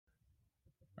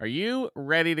Are you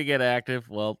ready to get active?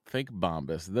 Well, think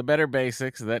Bombas, the better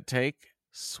basics that take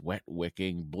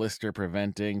sweat-wicking,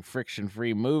 blister-preventing,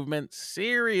 friction-free movement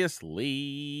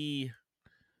seriously.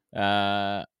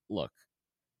 Look,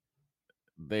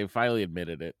 they finally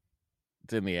admitted it.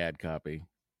 It's in the ad copy.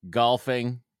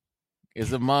 Golfing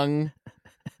is among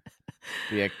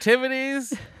the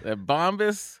activities that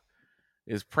Bombas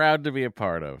is proud to be a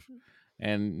part of.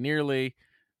 And nearly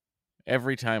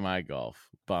every time I golf,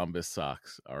 Bombas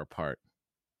socks are a part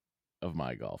of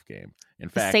my golf game. In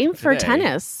fact, Same for today,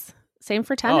 tennis. Same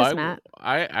for tennis, Matt.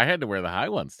 I had to wear the high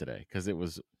ones today because it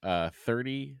was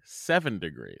 37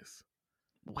 degrees.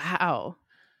 Wow.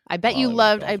 I bet you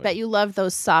loved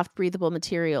those soft, breathable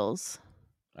materials.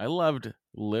 I loved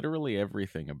literally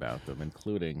everything about them,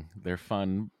 including their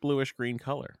fun bluish green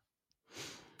color.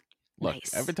 Look,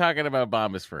 Nice. I've been talking about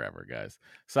Bombas forever, guys.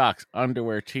 Socks,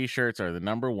 underwear, t-shirts are the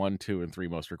number 1, 2, and 3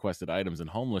 most requested items in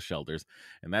homeless shelters,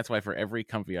 and that's why for every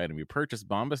comfy item you purchase,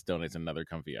 Bombas donates another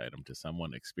comfy item to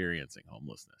someone experiencing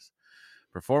homelessness.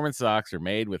 Performance socks are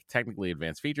made with technically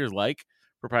advanced features like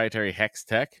proprietary hex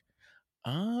tech.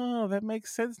 Oh, that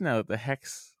makes sense now that the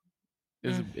hex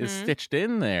is stitched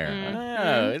in there.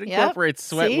 Oh, it incorporates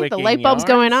sweat-wicking the light bulb's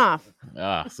going off.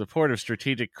 Supportive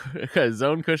strategic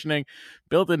zone cushioning,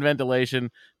 built-in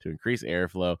ventilation to increase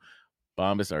airflow.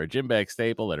 Bombas are a gym bag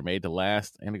staple that are made to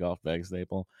last, and a golf bag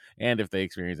staple. And if they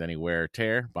experience any wear or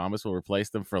tear, Bombas will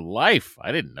replace them for life.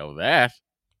 I didn't know that.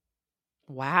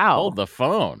 Wow. Hold the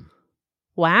phone.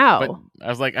 Wow. But I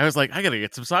was like, I gotta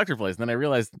get some socks replaced. And then I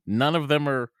realized none of them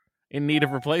are in need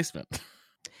of replacement.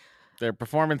 Their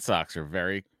performance socks are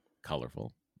very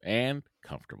colorful and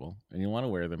comfortable, and you want to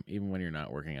wear them even when you're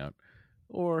not working out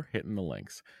or hitting the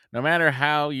links. No matter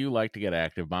how you like to get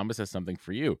active, Bombas has something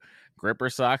for you. Gripper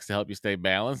socks to help you stay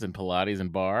balanced in Pilates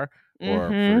and bar, or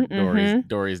for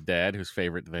Dory's dad, whose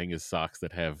favorite thing is socks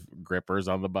that have grippers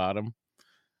on the bottom.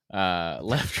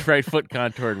 Left, right foot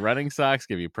contoured running socks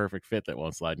give you a perfect fit that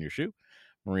won't slide in your shoe.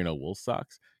 Merino wool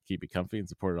socks keep you comfy and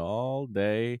supported all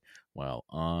day while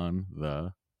on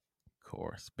the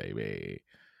course, baby.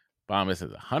 Bombas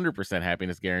has a 100%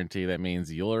 happiness guarantee. That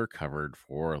means you're covered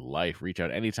for life. Reach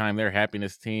out anytime. Their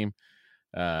happiness team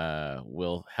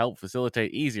will help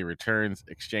facilitate easy returns,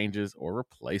 exchanges, or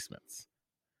replacements.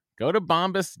 Go to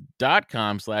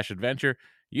bombas.com/adventure.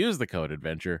 Use the code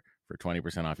adventure for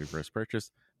 20% off your first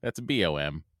purchase. That's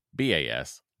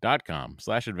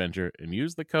BOMBAS.com/adventure and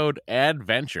use the code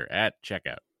ADVENTURE at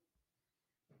checkout.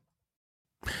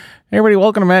 Hey everybody,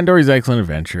 welcome to Matt and Dory's Excellent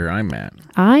Adventure. I'm Matt.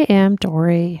 I am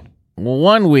Dory. Well,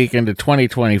 1 week into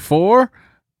 2024,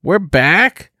 we're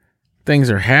back. Things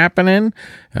are happening.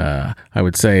 I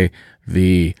would say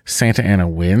the Santa Ana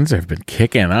winds have been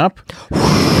kicking up.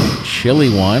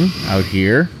 Chilly one out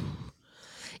here.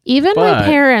 Even my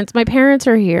parents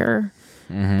are here.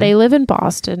 Mm-hmm. They live in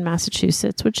Boston,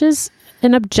 Massachusetts, which is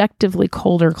an objectively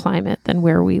colder climate than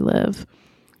where we live.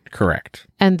 Correct.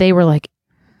 And they were like,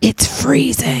 it's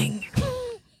freezing.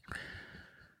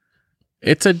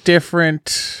 It's a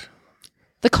different...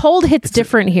 The cold hits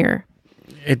different here.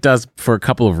 It does for a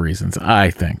couple of reasons, I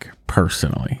think,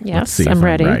 personally. Yes, let's see I'm if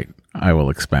ready. I'm right. I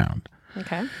will expound.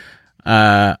 Okay.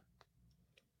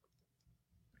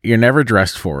 You're never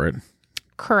dressed for it.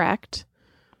 Correct.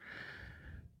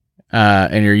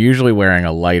 And you're usually wearing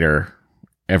a lighter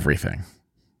everything.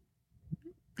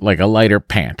 Like a lighter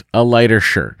pant, a lighter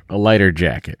shirt, a lighter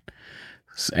jacket.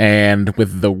 And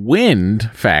with the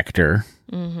wind factor,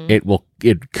 it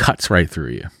cuts right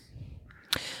through you.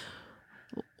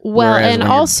 Well, whereas and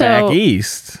also back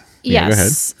east.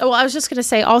 Yes. Go ahead. Well, I was just going to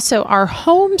say also our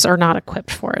homes are not equipped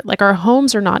for it. Like our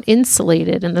homes are not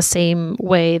insulated in the same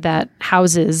way that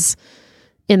houses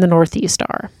in the Northeast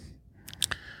are.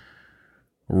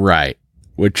 Right.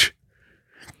 Which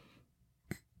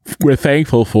we're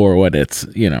thankful for when it's,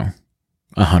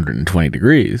 120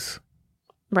 degrees.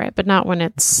 Right, but not when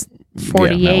it's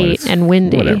 48 and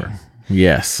windy. Whatever.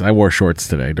 Yes, I wore shorts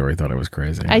today. Dory thought I was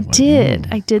crazy. I did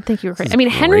think you were crazy. I mean,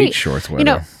 Henry, shorts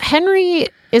weather. Henry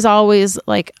is always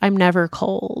like, I'm never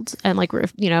cold. And like,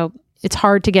 it's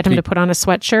hard to get him to put on a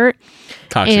sweatshirt.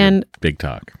 Big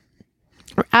talk.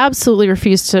 Absolutely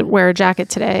refused to wear a jacket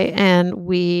today. And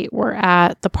we were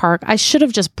at the park. I should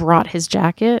have just brought his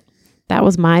jacket. That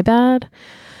was my bad.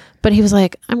 But he was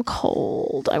like, I'm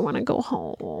cold. I want to go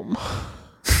home.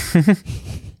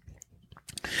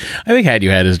 I think had you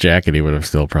had his jacket, he would have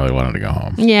still probably wanted to go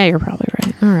home. Yeah, you're probably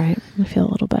right. All right. I feel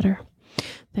a little better.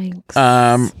 Thanks.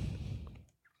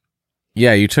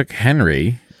 Yeah, you took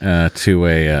Henry to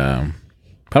a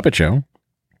puppet show.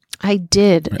 I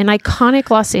did. An iconic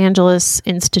Los Angeles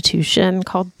institution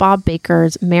called Bob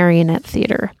Baker's Marionette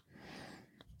Theater.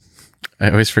 I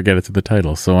always forget it's in the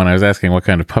title. So when I was asking what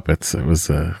kind of puppets, it was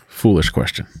a foolish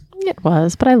question. It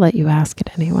was, but I let you ask it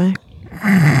anyway.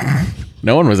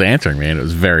 No one was answering me, and it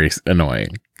was very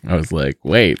annoying. I was like,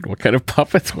 wait, what kind of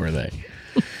puppets were they?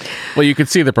 Well, you could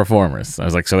see the performers. I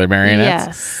was like, so they're marionettes?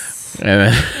 Yes. And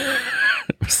then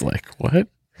it was like, what?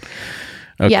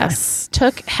 Okay. Yes.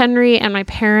 Took Henry and my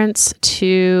parents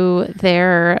to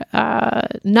their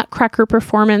Nutcracker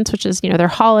performance, which is, their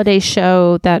holiday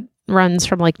show that runs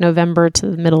from like November to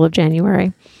the middle of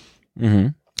January. Mm-hmm.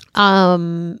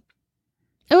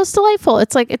 It was delightful.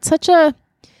 It's such a...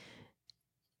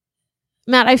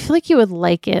 Matt, I feel like you would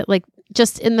like it, like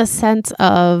just in the sense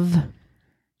of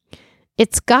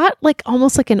it's got like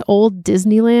almost like an old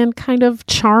Disneyland kind of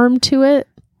charm to it.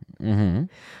 Mm-hmm.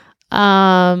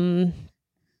 And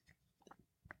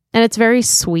it's very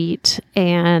sweet,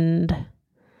 and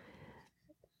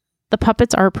the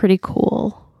puppets are pretty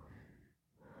cool.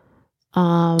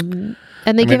 And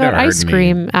they give out ice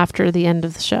cream after the end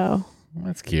of the show.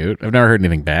 That's cute. I've never heard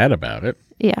anything bad about it.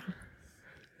 Yeah.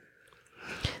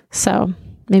 So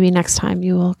maybe next time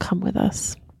you will come with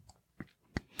us.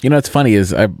 What's funny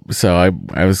is I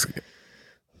was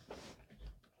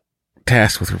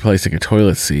tasked with replacing a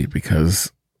toilet seat because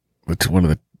one of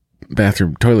the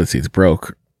bathroom toilet seats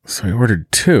broke. So I ordered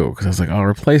 2 because I was like, I'll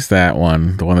replace that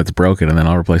one, the one that's broken, and then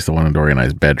I'll replace the one in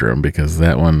Doriani's bedroom because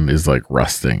that one is like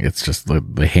rusting. It's just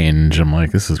the hinge. I'm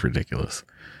like, this is ridiculous.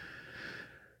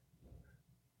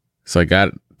 So I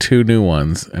got 2 new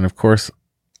ones, and of course,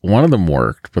 one of them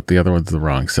worked, but the other one's the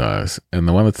wrong size. And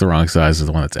the one that's the wrong size is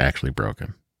the one that's actually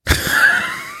broken.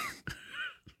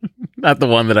 Not the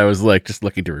one that I was like just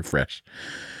looking to refresh.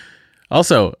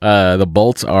 Also, the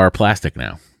bolts are plastic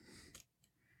now.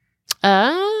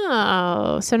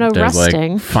 Oh, so no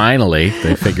rusting. Finally,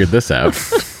 they figured this out.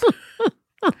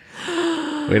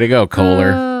 Way to go,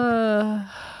 Kohler.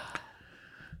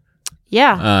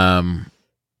 Yeah.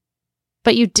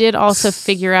 But you did also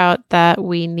figure out that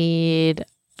we need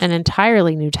an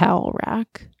entirely new towel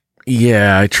rack.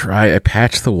 Yeah, I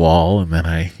patched the wall, and then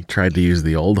I tried to use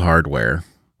the old hardware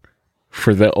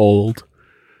for the old,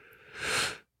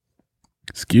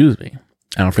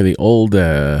 for the old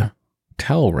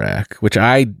towel rack, which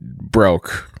I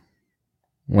broke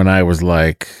when I was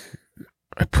like,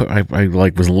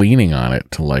 I was leaning on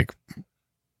it to like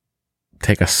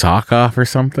take a sock off or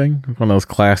something. One of those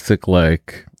classic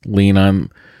like lean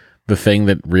on the thing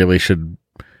that really should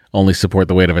only support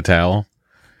the weight of a towel.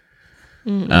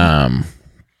 Mm-hmm.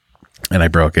 And I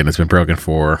broke it. It's been broken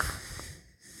for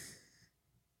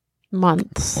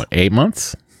months. What, 8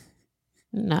 months?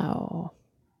 No,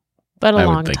 but a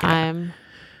long time.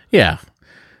 Yeah.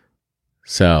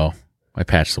 So I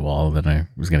patched the wall. Then I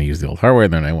was going to use the old hardware.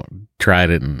 Then I tried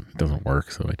it and it doesn't work.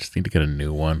 So I just need to get a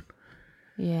new one.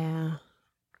 Yeah.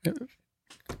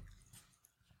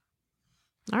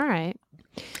 All right.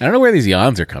 I don't know where these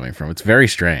yawns are coming from. It's very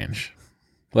strange.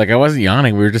 Like, I wasn't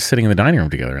yawning. We were just sitting in the dining room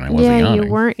together, and I wasn't yawning. Yeah,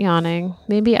 you weren't yawning.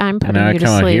 Maybe I'm putting you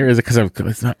to sleep. Here. Is it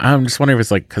because I'm just wondering if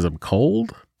it's like because I'm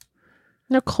cold?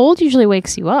 No, cold usually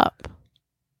wakes you up.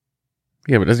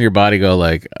 Yeah, but doesn't your body go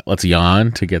like, let's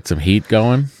yawn to get some heat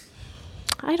going?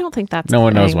 I don't think that's no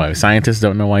one knows why. Scientists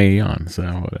don't know why you yawn, so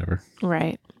whatever.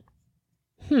 Right.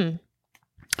 If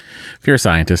you're a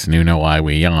scientist and you know why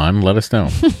we yawn, let us know.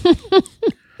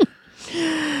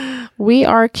 We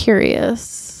are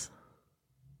curious.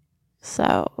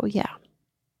 So, yeah.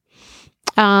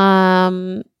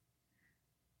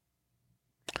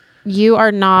 You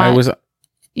are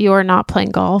not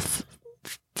playing golf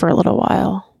for a little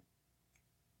while.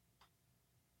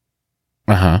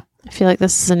 Uh-huh. I feel like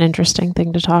this is an interesting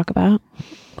thing to talk about.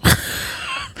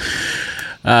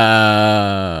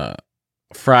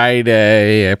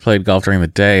 Friday, I played golf during the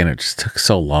day, and it just took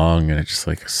so long, and it just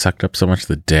like sucked up so much of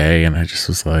the day, and I just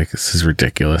was like, this is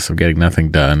ridiculous. I'm getting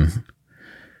nothing done,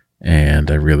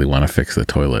 and I really want to fix the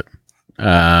toilet /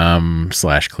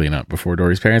 clean up before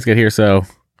Dory's parents get here, so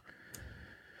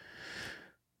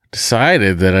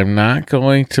decided that I'm not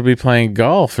going to be playing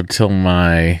golf until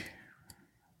my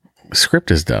script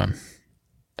is done.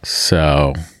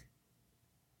 So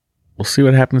we'll see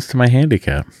what happens to my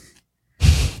handicap.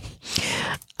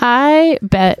 I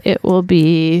bet it will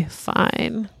be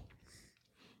fine.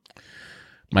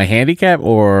 My handicap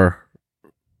or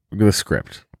the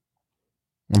script?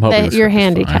 I'm hoping your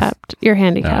handicapped. Your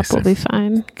handicap will be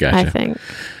fine. Gotcha. I think.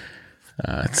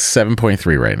 It's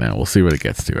 7.3 right now. We'll see what it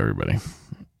gets to, everybody.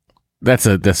 That's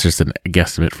just a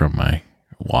guesstimate from my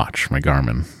watch, my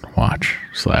Garmin watch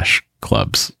 /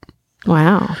 clubs.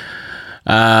 Wow.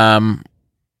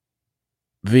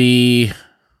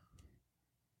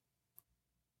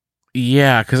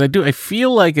 Yeah, because I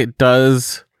feel like it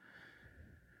does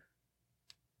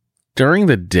during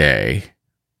the day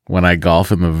when I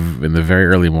golf in the very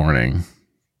early morning.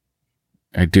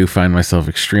 I do find myself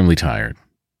extremely tired.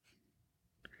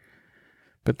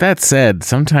 But that said,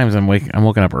 sometimes I'm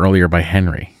woken up earlier by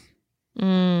Henry.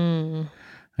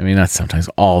 I mean, not sometimes,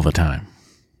 all the time.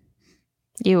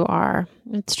 You are.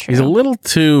 It's true. He's a little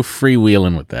too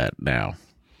freewheeling with that now.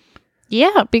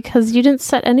 Yeah, because you didn't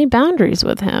set any boundaries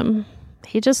with him.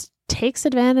 He just takes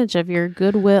advantage of your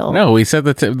goodwill. No, we set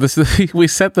we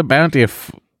set the bounty of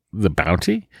the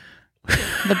bounty.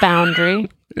 The boundary.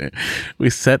 We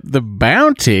set the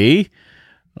bounty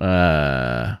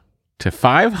to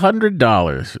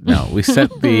 $500. No, we set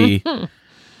the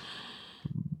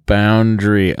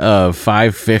boundary of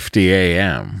 5:50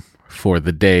 a.m. for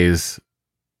the days,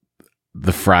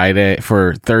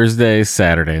 for Thursday,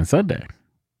 Saturday, and Sunday.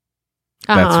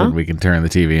 That's when we can turn the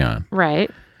TV on.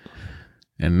 Right.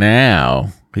 And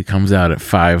now he comes out at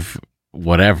 5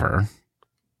 whatever.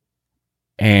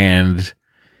 And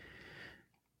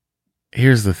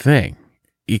here's the thing.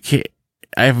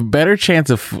 I have a better chance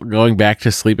of going back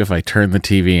to sleep if I turn the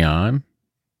TV on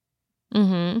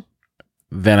than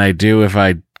I do if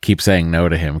I keep saying no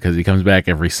to him, because he comes back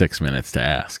every 6 minutes to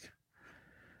ask.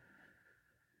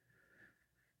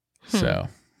 So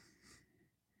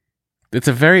it's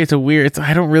a weird,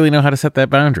 I don't really know how to set that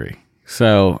boundary.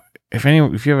 So if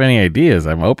you have any ideas,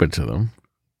 I'm open to them.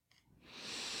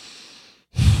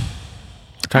 I'm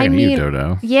talking to you,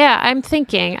 Dodo. Yeah, I'm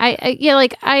thinking.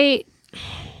 I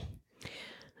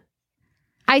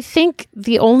think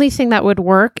the only thing that would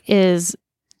work is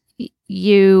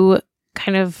you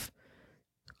kind of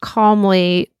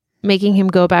calmly making him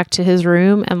go back to his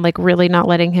room and like really not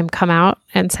letting him come out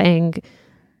and saying,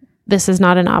 this is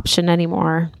not an option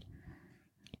anymore.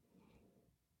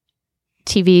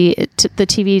 The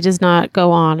TV does not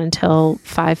go on until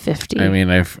 5:50. I mean,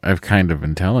 I've kind of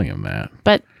been telling him that.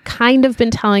 But kind of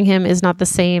been telling him is not the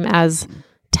same as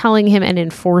telling him and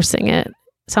enforcing it.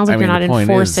 Sounds like you're not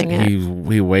enforcing it.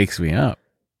 He wakes me up.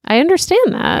 I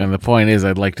understand that. And the point is,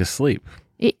 I'd like to sleep.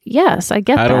 Yes, I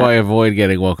get that. How do I avoid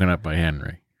getting woken up by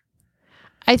Henry?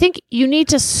 I think you need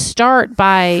to start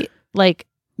by like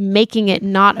making it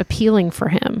not appealing for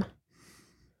him.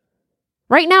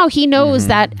 Right now, he knows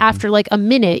that after like a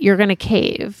minute, you're going to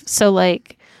cave. So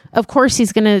like, of course,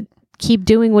 he's going to keep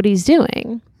doing what he's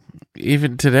doing.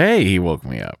 Even today, he woke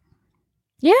me up.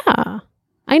 Yeah,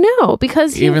 I know,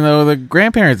 because even though the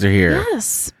grandparents are here.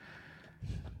 Yes.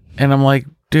 And I'm like,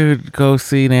 dude, go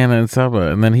see Nana and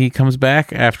Saba. And then he comes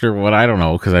back after what I don't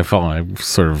know, because I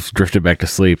sort of drifted back to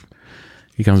sleep.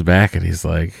 He comes back and he's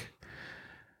like,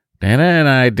 Nana and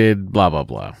I did blah, blah,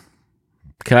 blah.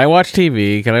 Can I watch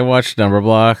TV? Can I watch number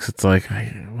blocks? It's like,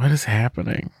 what is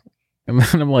happening? And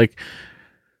then I'm like,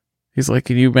 he's like,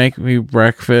 can you make me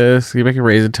breakfast? Can you make a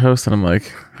raisin toast? And I'm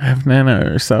like, have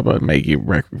Nana or Saba make you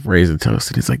raisin toast.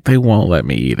 And he's like, they won't let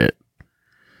me eat it.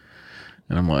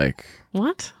 And I'm like,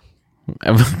 what?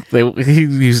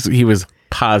 He was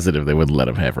positive they wouldn't let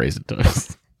him have raisin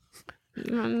toast. I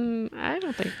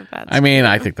don't think that's I mean,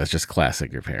 I think that's just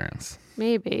classic your parents.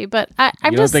 Maybe, but I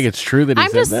don't think it's true that he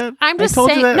said that? I'm just I told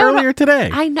saying, you that earlier today.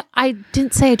 I know. I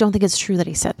didn't say I don't think it's true that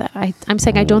he said that. I'm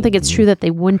saying I don't think it's true that they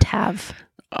wouldn't have.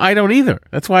 I don't either.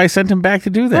 That's why I sent him back to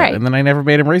do that. Right. And then I never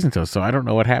made him raisin toast. So I don't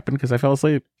know what happened because I fell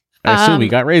asleep. I assume he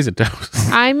got raisin toast.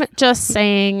 I'm just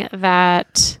saying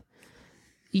that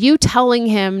you telling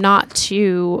him not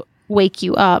to wake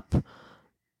you up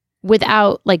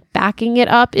without like backing it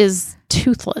up is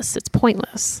toothless. It's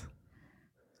pointless.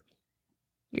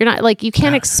 You're not like, you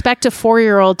can't expect a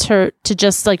 4-year-old to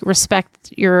just like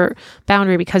respect your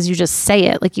boundary because you just say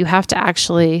it. Like you have to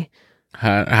actually.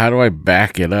 How do I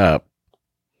back it up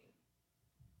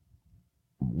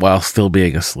while still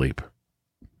being asleep?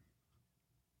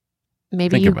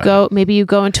 Maybe you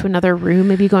go into another room.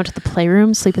 Maybe you go into the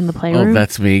playroom, sleep in the playroom. Oh,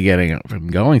 that's me getting up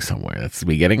and going somewhere. That's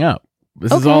me getting up.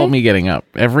 This is all me getting up.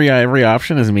 Every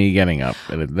option is me getting up.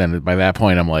 And then by that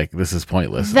point, I'm like, this is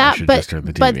pointless. I should just turn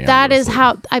the TV on. But that is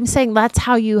how I'm saying that's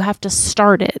how you have to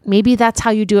start it. Maybe that's how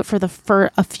you do it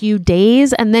for a few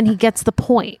days, and then he gets the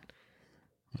point.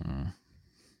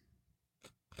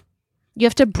 You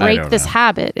have to break this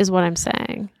habit, is what I'm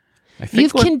saying.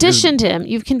 You've conditioned him.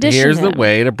 Here's the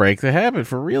way to break the habit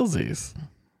for realsies.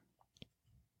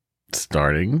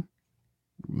 Starting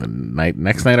the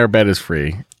next night our bed is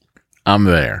free. I'm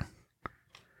there.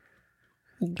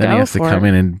 Then he has to come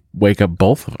in and wake up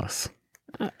both of us.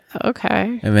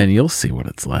 Okay. And then you'll see what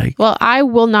it's like. Well, I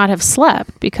will not have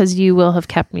slept because you will have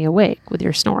kept me awake with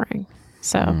your snoring.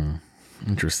 So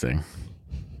interesting.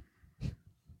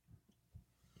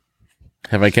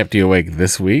 Have I kept you awake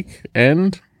this week?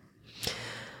 And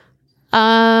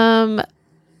I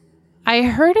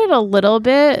heard it a little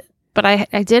bit, but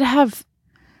I did have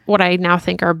what I now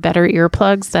think are better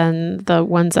earplugs than the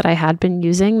ones that I had been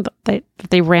using.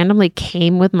 They randomly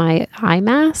came with my eye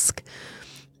mask.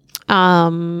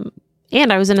 And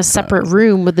I was in a separate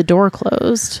room with the door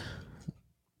closed.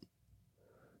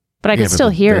 But I could still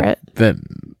hear it. That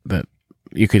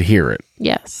you could hear it.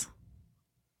 Yes.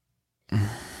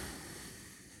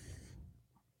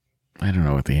 I don't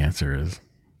know what the answer is.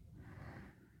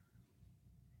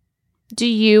 Do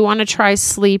you want to try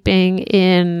sleeping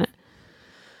in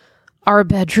our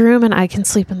bedroom and I can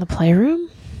sleep in the playroom?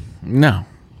 No.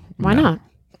 Why not?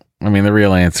 I mean, the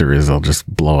real answer is I'll just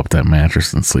blow up that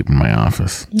mattress and sleep in my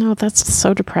office. No, that's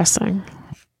so depressing.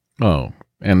 Oh,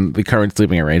 and the current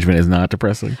sleeping arrangement is not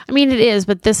depressing? I mean, it is,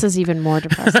 but this is even more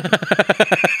depressing.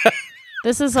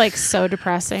 This is like so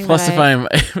depressing. Plus, if I'm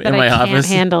in my office,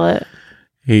 can't handle it.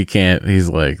 He can't. He's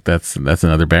like, that's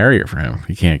another barrier for him.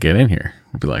 He can't get in here.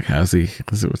 I'll be like, what's he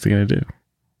gonna do?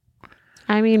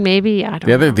 I mean, maybe I don't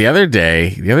know. The other day,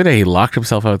 he locked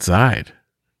himself outside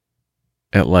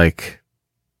at like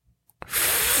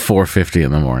 4:50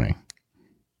 in the morning.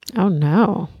 Oh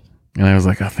no! And I was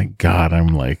like, oh, thank God.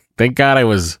 Thank God I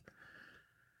was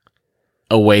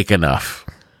awake enough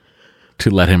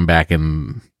to let him back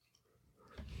in.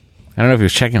 I don't know if he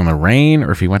was checking on the rain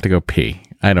or if he went to go pee.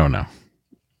 I don't know.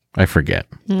 I forget.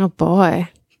 Oh boy.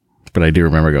 But I do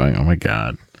remember going, oh my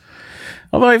God.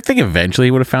 Although I think eventually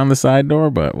he would have found the side door,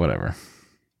 but whatever.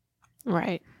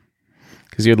 Right.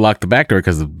 Because you had locked the back door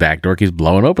because the back door keeps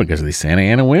blowing open because of these Santa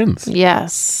Ana winds.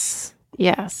 Yes.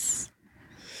 Yes.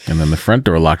 And then the front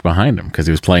door locked behind him because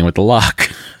he was playing with the lock.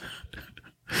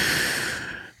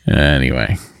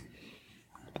 Anyway.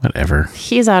 Whatever.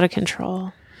 He's out of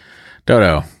control.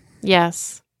 Dodo.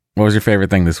 Yes. What was your favorite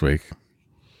thing this week?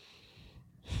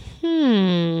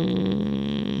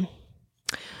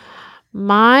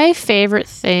 My favorite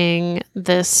thing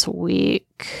this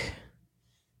week.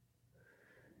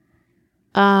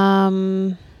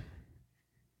 You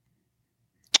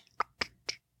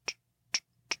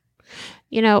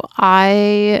know,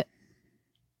 I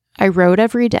wrote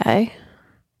every day.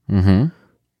 Mm-hmm.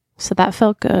 So that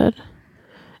felt good.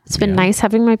 It's been nice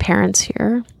having my parents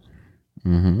here.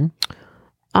 Mm-hmm.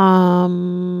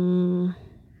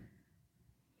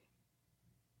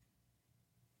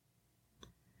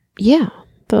 Yeah,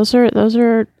 those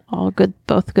are all good,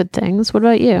 both good things. What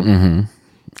about you?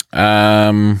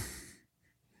 Mm-hmm.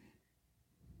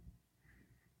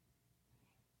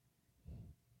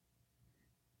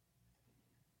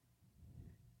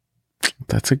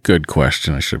 That's a good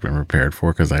question. I should have been prepared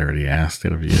for because I already asked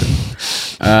it of you.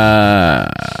 It's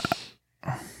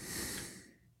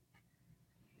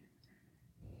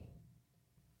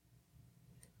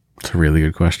a really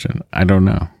good question. I don't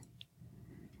know.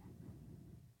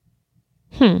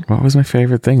 What was my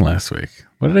favorite thing last week?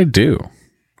 What did I do?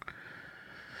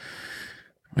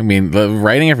 I mean, the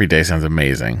writing every day sounds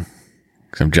amazing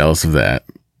because I'm jealous of that.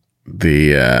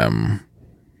 And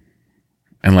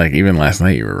like even last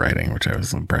night you were writing, which I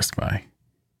was impressed by.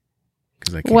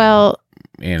 And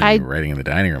you were writing in the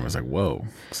dining room. I was like, whoa,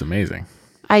 it's amazing.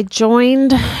 I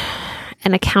joined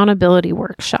an accountability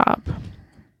workshop.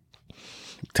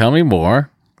 Tell me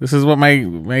more. This is what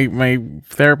my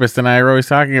therapist and I are always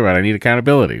talking about. I need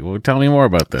accountability. Well, tell me more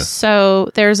about this. So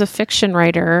there's a fiction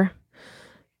writer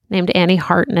named Annie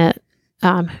Hartnett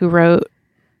who wrote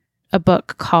a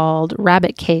book called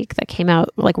Rabbit Cake that came out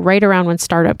like right around when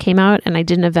Startup came out. And I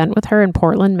did an event with her in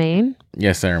Portland, Maine.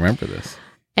 Yes, I remember this.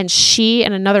 And she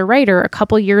and another writer a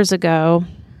couple years ago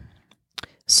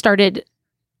started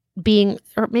being,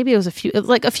 or maybe it was a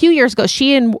few years ago,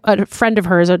 she and a friend of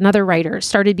hers, another writer,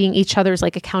 started being each other's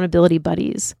like accountability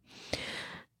buddies.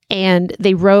 And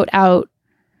they wrote out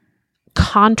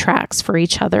contracts for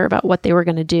each other about what they were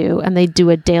going to do. And they do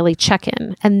a daily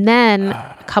check-in. And then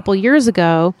a couple years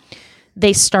ago,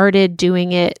 they started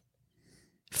doing it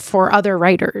for other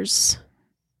writers,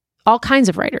 all kinds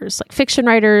of writers, like fiction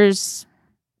writers,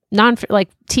 like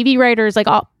TV writers,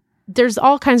 there's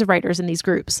all kinds of writers in these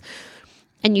groups.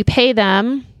 And you pay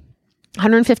them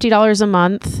 $150 a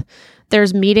month.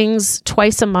 There's meetings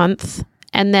twice a month.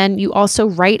 And then you also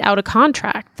write out a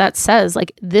contract that says,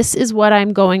 like, this is what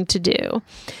I'm going to do.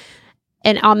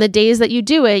 And on the days that you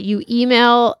do it, you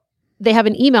email, they have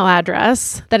an email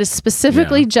address that is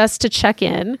specifically just to check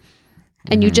in.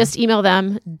 And you just email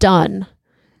them, done,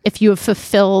 if you have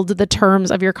fulfilled the terms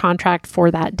of your contract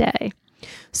for that day.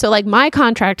 So like my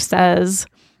contract says,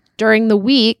 during the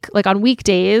week, like on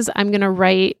weekdays, I'm going to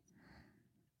write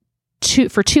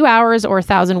for 2 hours or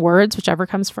 1,000 words, whichever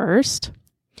comes first.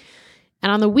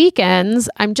 And on the weekends,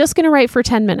 I'm just going to write for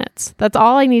 10 minutes. That's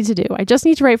all I need to do. I just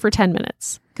need to write for 10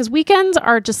 minutes. Because weekends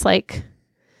are just like,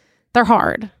 they're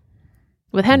hard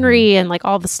with Henry and like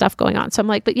all the stuff going on. So I'm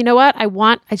like, but you know what?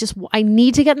 I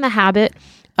need to get in the habit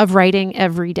of writing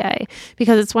every day,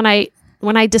 because it's when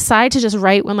I decide to just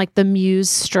write when like the muse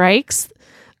strikes,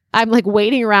 I'm like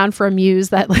waiting around for a muse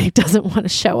that like doesn't want to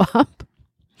show up.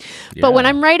 Yeah. But when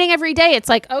I'm writing every day, it's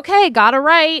like, okay, gotta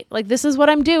write. Like, this is what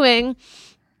I'm doing.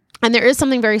 And there is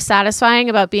something very satisfying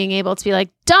about being able to be like,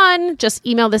 done, just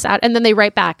email this out. And then they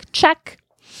write back, check.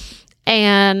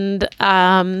 And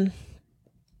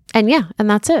yeah, and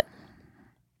that's it.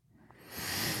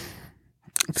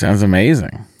 It sounds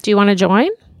amazing. Do you want to join?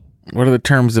 What are the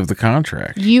terms of the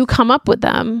contract? You come up with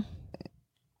them.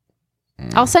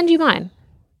 I'll send you mine.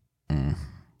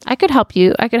 I could help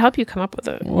you. I could help you come up with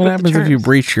it. What happens if you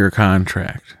breach your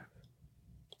contract?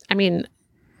 I mean,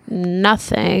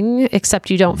 nothing, except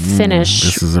you don't finish.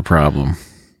 This is a problem.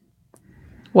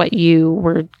 What you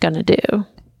were going to do.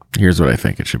 Here's what I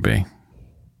think it should be.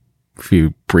 If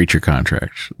you breach your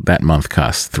contract, that month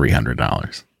costs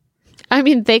 $300. I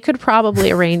mean, they could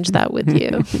probably arrange that with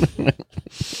you.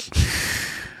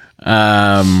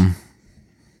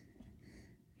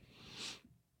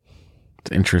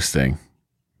 It's interesting.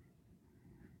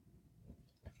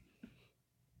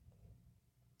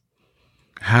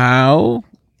 How?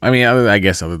 I mean, I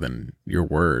guess other than your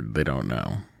word, they don't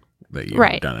know that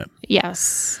you've done it.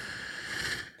 Yes.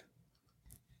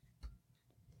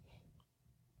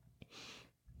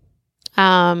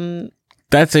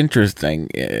 That's interesting.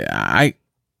 I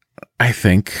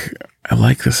think I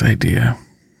like this idea.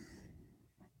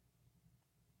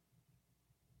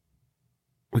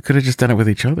 We could have just done it with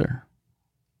each other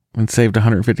and saved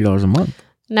 $150 a month.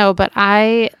 No, but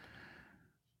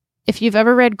if you've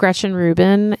ever read Gretchen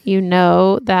Rubin, you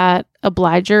know that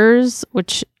obligers,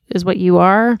 which is what you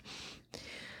are,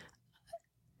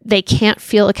 they can't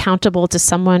feel accountable to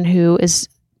someone who is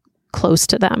close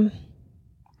to them.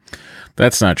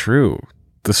 That's not true.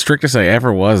 The strictest I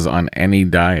ever was on any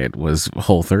diet was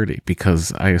Whole30,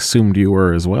 because I assumed you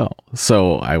were as well.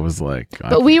 So I was like,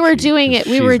 but we were doing it.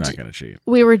 We were not going to cheat.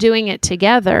 We were doing it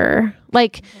together.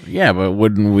 Like, yeah, but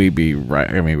wouldn't we be right?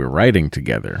 I mean, we're writing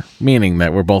together, meaning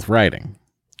that we're both writing.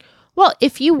 Well,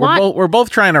 if you want, we're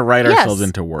both trying to write ourselves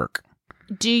into work.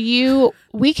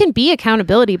 We can be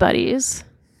accountability buddies.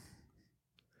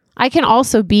 I can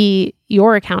also be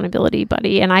your accountability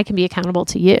buddy, and I can be accountable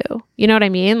to you. You know what I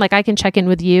mean? Like, I can check in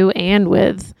with you and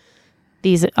with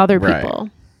these other people.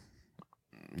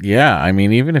 Yeah. I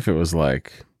mean, even if it was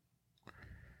like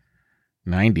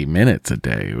 90 minutes a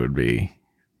day, it would be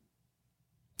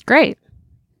great.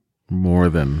 More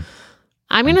than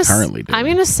I'm going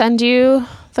to send you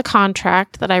the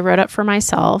contract that I wrote up for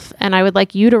myself, and I would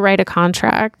like you to write a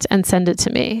contract and send it to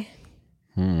me.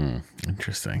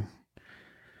 Interesting.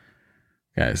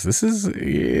 Guys, this is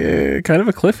kind of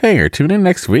a cliffhanger. Tune in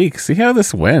next week. See how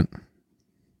this went.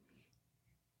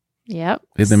 Yep.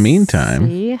 In the meantime,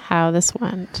 see how this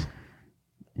went.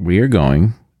 We are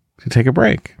going to take a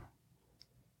break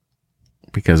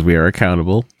because we are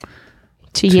accountable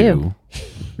to you,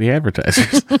 the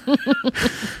advertisers.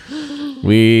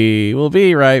 We will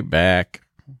be right back.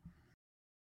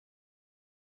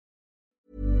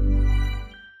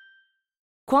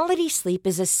 Quality sleep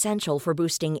is essential for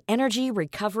boosting energy,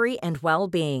 recovery, and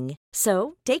well-being.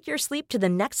 So, take your sleep to the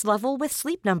next level with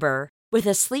Sleep Number. With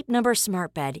a Sleep Number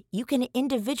smart bed, you can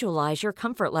individualize your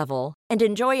comfort level and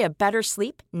enjoy a better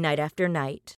sleep night after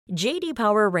night. J.D.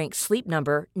 Power ranks Sleep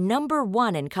Number number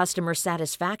 1 in customer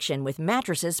satisfaction with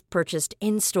mattresses purchased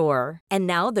in-store. And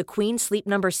now the Queen Sleep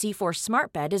Number C4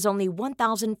 smart bed is only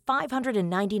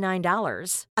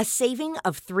 $1,599, a saving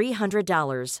of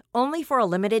 $300, only for a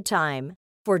limited time.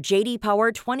 For J.D.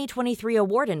 Power 2023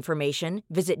 award information,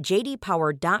 visit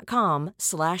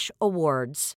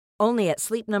jdpower.com/awards. Only at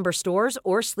Sleep Number stores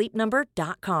or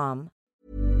sleepnumber.com.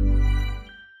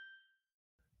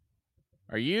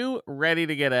 Are you ready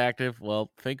to get active? Well,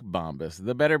 think Bombas,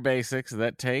 the better basics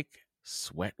that take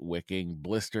sweat-wicking,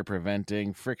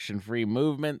 blister-preventing, friction-free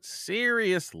movement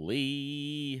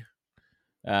seriously.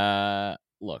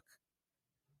 Look,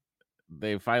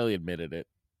 they finally admitted it.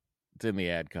 It's in the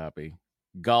ad copy.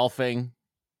 Golfing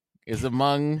is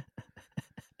among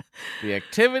the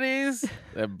activities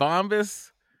that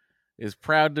Bombas is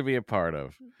proud to be a part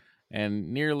of.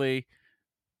 And nearly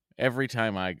every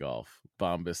time I golf,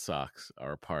 Bombas socks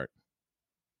are a part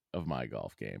of my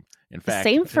golf game. In fact,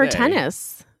 same for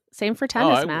tennis.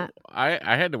 Matt.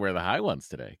 I had to wear the high ones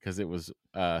today because it was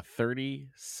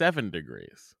 37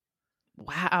 degrees.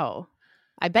 Wow.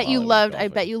 I bet you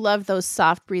loved those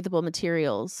soft breathable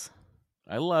materials.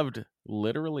 I loved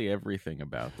literally everything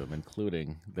about them,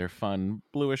 including their fun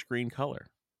bluish-green color.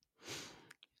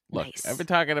 Look, Nice. I've been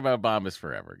talking about Bombas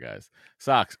forever, guys.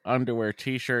 Socks, underwear,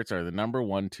 t-shirts are the number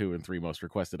 1, 2, and 3 most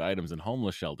requested items in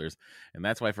homeless shelters, and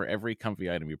that's why for every comfy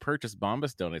item you purchase,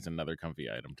 Bombas donates another comfy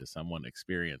item to someone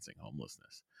experiencing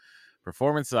homelessness.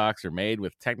 Performance socks are made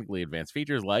with technically advanced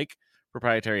features like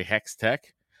proprietary hex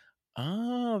tech.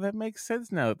 Oh, that makes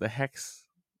sense now that the hex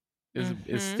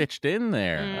is stitched in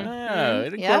there.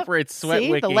 It incorporates sweat See,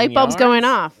 wicking the light bulb's going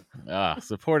off.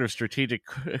 Supportive strategic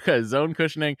zone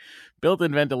cushioning,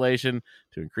 built-in ventilation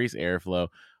to increase airflow.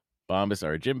 Bombas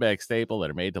are a gym bag staple that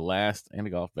are made to last, and a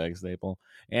golf bag staple.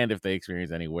 And if they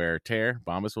experience any wear or tear,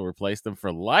 Bombas will replace them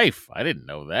for life. I didn't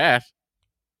know that.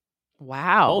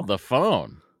 Wow. Hold the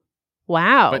phone.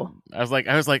 Wow. But I was like,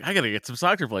 I gotta get some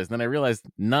socks replaced. And then I realized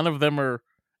none of them are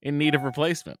in need of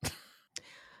replacement.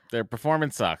 Their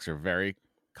performance socks are very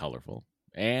colorful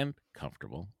and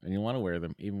comfortable, and you want to wear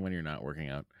them even when you're not working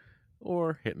out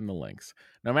or hitting the links.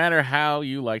 No matter how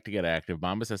you like to get active,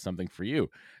 Bombas has something for you.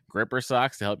 Gripper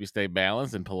socks to help you stay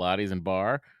balanced in Pilates and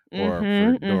bar, or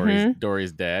for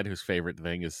Dory's dad, whose favorite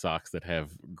thing is socks that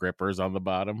have grippers on the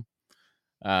bottom.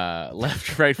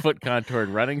 Left right foot contoured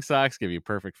running socks give you a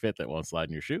perfect fit that won't slide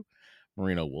in your shoe.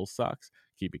 Merino wool socks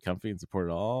keep you comfy and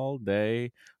supported all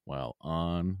day while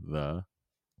on the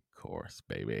course,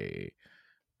 baby.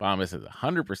 Bombas has a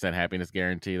 100% happiness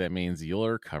guarantee. That means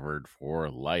you're covered for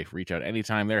life. Reach out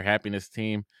anytime. Their happiness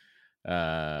team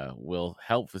will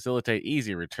help facilitate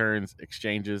easy returns,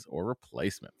 exchanges, or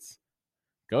replacements.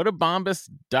 Go to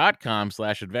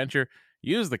bombas.com/adventure.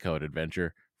 Use the code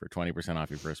adventure for 20% off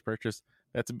your first purchase.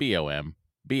 That's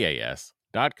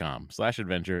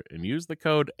BOMBAS.com/adventure and use the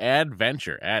code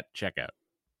ADVENTURE at checkout.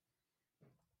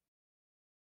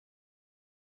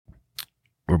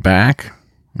 We're back.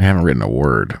 We haven't written a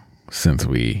word since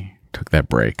we took that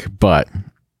break, but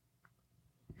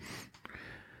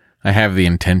I have the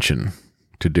intention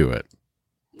to do it.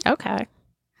 Okay.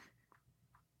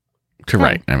 To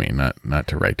write. I mean, not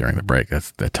to write during the break.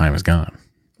 That time is gone.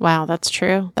 Wow, that's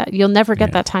true. That you'll never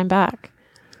get that time back.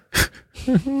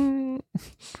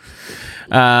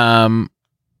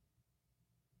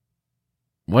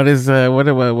 Let's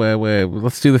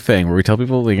do the thing where we tell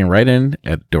people they can write in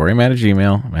at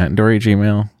Dory@gmail, Matt and Dory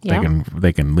 @gmail. Yeah.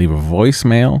 They can leave a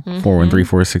voicemail,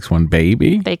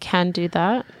 413-461-BABY. They can do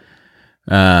that.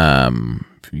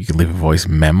 You can leave a voice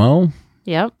memo.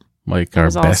 Yep. Like our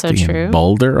bestie in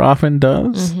Boulder often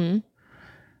does.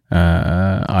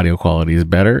 Audio quality is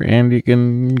better, and you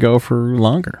can go for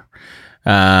longer.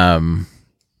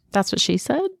 That's what she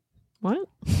said? What?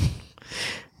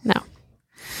 No.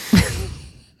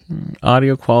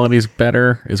 Audio quality is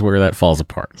better is where that falls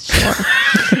apart. Sure.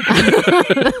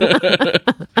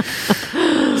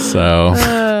 So,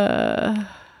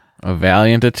 a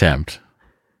valiant attempt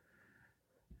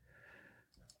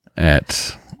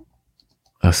at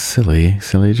a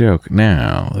silly joke.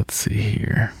 Now, let's see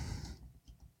here.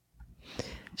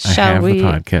 I have the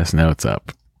podcast notes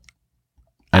up.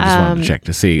 I just wanted to check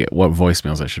to see what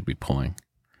voicemails I should be pulling.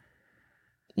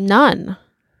 None.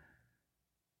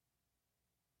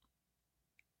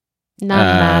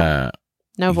 None.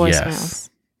 No voicemails. Yes.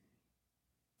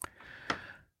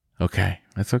 Okay.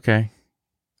 That's okay.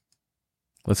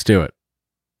 Let's do it.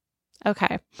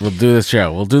 Okay. We'll do this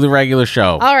show. We'll do the regular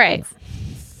show. All right.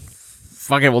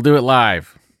 Fuck it. We'll do it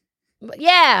live.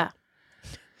 Yeah.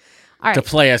 All right. To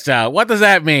play us out. What does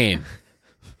that mean?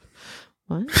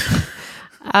 What?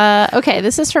 Okay.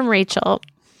 This is from Rachel.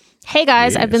 Hey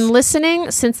guys, Yes. I've been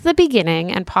listening since the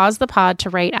beginning and paused the pod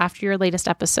to write after your latest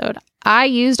episode. I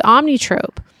used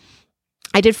Omnitrope.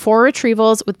 I did 4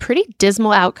 retrievals with pretty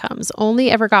dismal outcomes. Only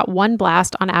ever got 1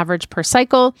 blast on average per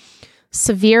cycle.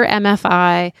 Severe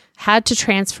MFI, had to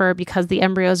fresh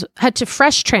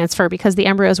transfer because the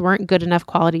embryos weren't good enough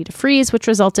quality to freeze, which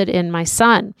resulted in my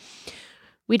son.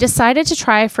 We decided to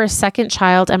try for a second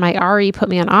child, and my RE put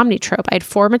me on Omnitrope. I had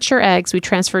 4 mature eggs. We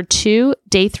transferred 2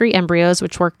 day 3 embryos,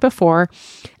 which worked before,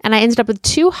 and I ended up with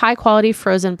 2 high-quality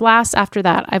frozen blasts after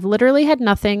that. I've literally had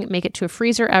nothing make it to a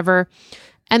freezer ever,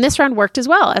 and this round worked as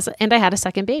well, and I had a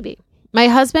second baby. My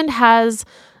husband has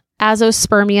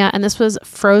azospermia, and this was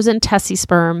frozen Tessie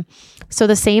sperm, so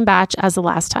the same batch as the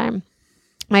last time.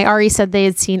 My RE said they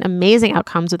had seen amazing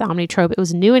outcomes with Omnitrope. It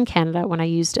was new in Canada when I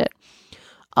used it.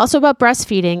 Also about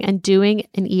breastfeeding and doing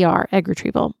an ER, egg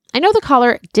retrieval. I know the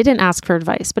caller didn't ask for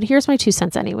advice, but here's my 2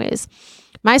 cents anyways.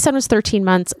 My son was 13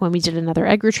 months when we did another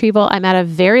egg retrieval. I'm at a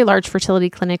very large fertility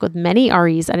clinic with many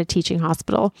REs at a teaching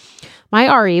hospital. My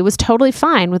RE was totally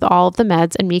fine with all of the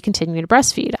meds and me continuing to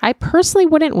breastfeed. I personally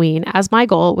wouldn't wean, as my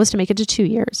goal was to make it to 2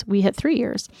 years. We hit 3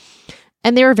 years.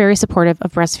 And they were very supportive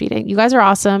of breastfeeding. You guys are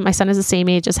awesome. My son is the same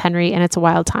age as Henry, and it's a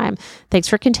wild time. Thanks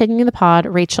for continuing the pod,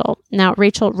 Rachel. Now,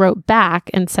 Rachel wrote back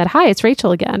and said, hi, it's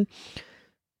Rachel again.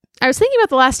 I was thinking about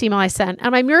the last email I sent,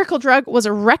 and my miracle drug was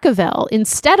Recavel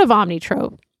instead of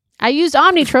Omnitrope. I used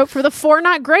Omnitrope for the 4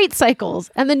 not great cycles,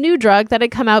 and the new drug that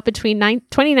had come out between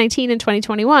 2019 and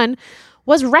 2021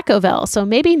 was Recavel, so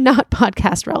maybe not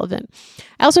podcast relevant.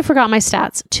 I also forgot my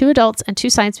stats. 2 adults and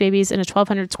 2 science babies in a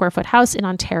 1,200 square foot house in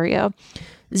Ontario.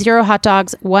 0 hot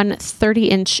dogs, 1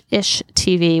 30-inch-ish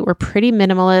TV. We're pretty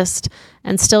minimalist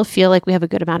and still feel like we have a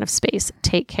good amount of space.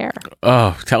 Take care.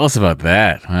 Oh, tell us about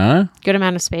that, huh? Good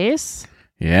amount of space?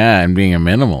 Yeah, and being a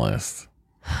minimalist.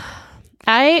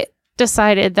 I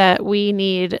decided that we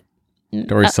need...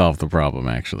 Dory solved the problem,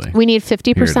 actually. We need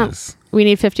 50%. Here it is. We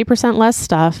need 50% less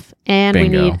stuff, and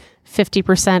Bingo. we need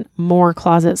 50% more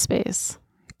closet space.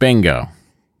 Bingo.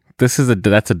 That's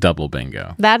a double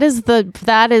bingo. That is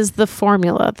the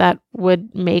formula that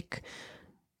would make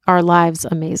our lives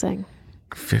amazing.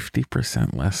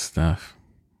 50% less stuff.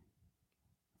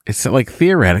 It's like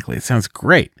theoretically, it sounds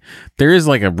great. There is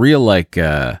like a real like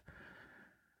I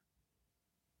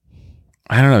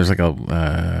don't know. There's like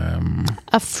a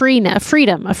freedom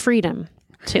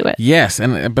to it. Yes,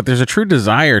 but there's a true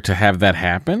desire to have that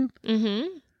happen. Mm-hmm.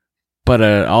 But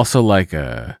also like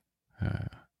a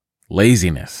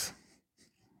laziness.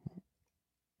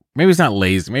 Maybe it's not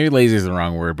lazy. Maybe lazy is the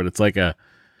wrong word, but it's like an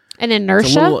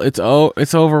inertia. It's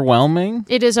overwhelming.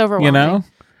 It is overwhelming. You know,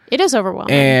 it is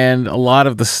overwhelming. And a lot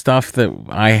of the stuff that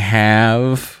I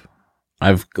have,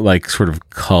 I've like sort of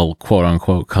quote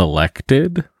unquote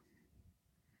collected.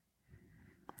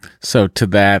 So to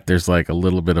that, there's like a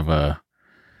little bit of that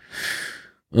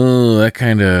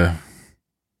kind of,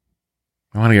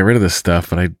 I want to get rid of this stuff,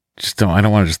 but I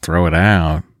don't want to just throw it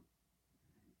out.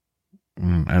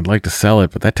 I'd like to sell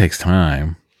it, but that takes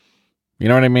time. You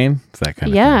know what I mean? It's that kind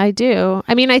of thing. Yeah, I do.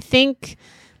 I mean, I think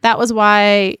that was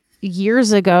why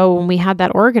years ago when we had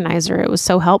that organizer, it was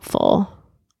so helpful.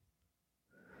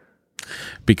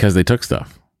 Because they took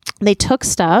stuff. They took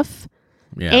stuff.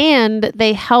 Yeah. And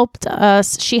they helped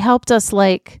us. She helped us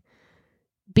like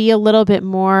be a little bit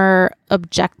more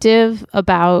objective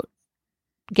about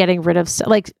getting rid of stuff.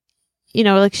 Like, you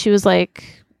know, like she was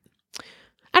like,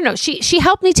 I don't know. She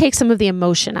helped me take some of the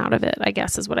emotion out of it, I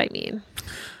guess is what I mean.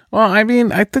 Well, I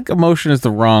mean, I think emotion is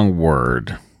the wrong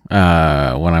word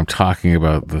when I'm talking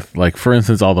about like, for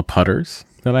instance, all the putters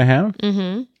that I have.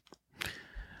 Mm-hmm.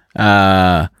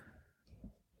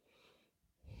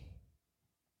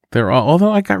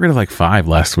 Although I got rid of like 5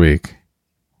 last week,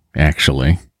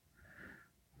 actually,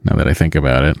 now that I think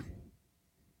about it.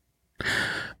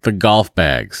 The golf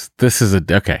bags.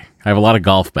 Okay. I have a lot of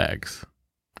golf bags,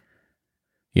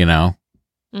 you know?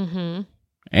 Mm-hmm.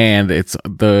 And it's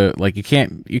you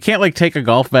can't like take a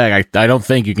golf bag. I don't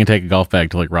think you can take a golf bag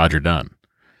to like Roger Dunn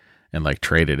and like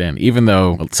trade it in, even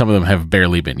though some of them have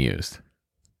barely been used.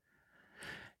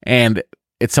 And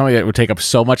it's something that would take up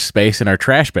so much space in our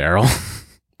trash barrel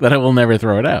that I will never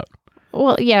throw it out.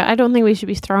 Well, yeah, I don't think we should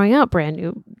be throwing out brand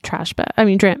new trash bag. I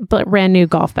mean, brand new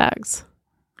golf bags.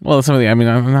 Well,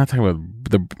 I'm not talking about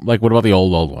what about the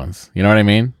old ones? You know what I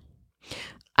mean?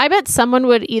 I bet someone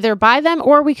would either buy them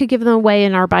or we could give them away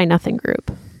in our buy nothing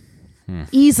group.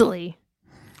 Easily.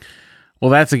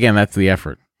 Well, that's the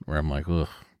effort where I'm like, ugh.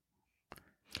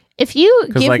 If you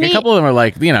give like me a couple of them are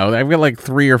like, you know, I've got like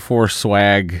 3 or 4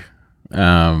 swag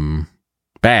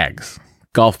bags,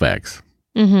 golf bags.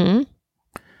 Mm-hmm.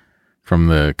 From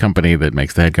the company that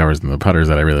makes the head covers and the putters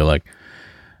that I really like.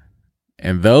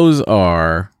 And those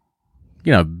are,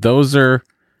 you know, those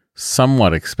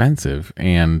somewhat expensive,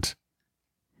 and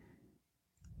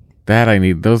I'd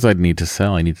need to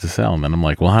sell. And then I'm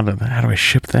like, well, how do I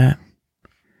ship that?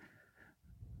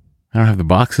 I don't have the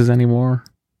boxes anymore.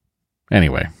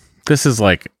 Anyway, this is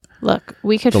like, look,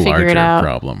 we could the figure it larger out.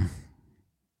 problem.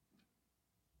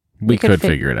 We could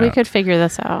figure it out. We could figure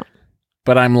this out.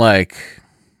 But I'm like,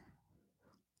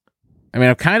 I mean,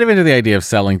 I'm kind of into the idea of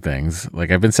selling things.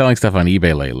 Like, I've been selling stuff on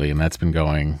eBay lately, and that's been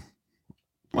going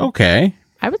okay.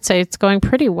 I would say it's going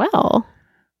pretty well.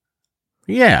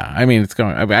 Yeah, I mean, it's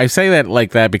going. I say that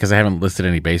like that because I haven't listed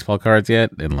any baseball cards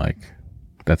yet, and like,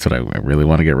 that's what I really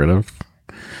want to get rid of.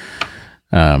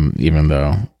 Even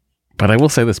though, but I will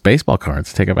say this: baseball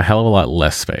cards take up a hell of a lot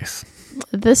less space.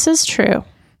 This is true.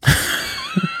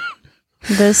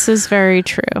 This is very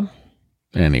true.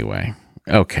 Anyway,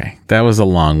 okay. That was a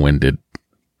long-winded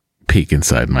peek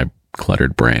inside my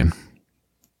cluttered brain.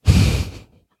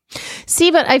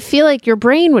 See, but I feel like your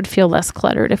brain would feel less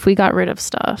cluttered if we got rid of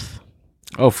stuff.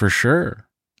 Oh, for sure.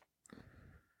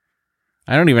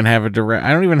 I don't even have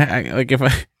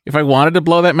like If I wanted to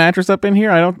blow that mattress up in here,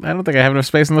 I don't think I have enough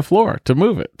space on the floor to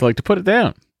move it, to put it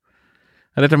down.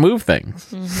 I'd have to move things.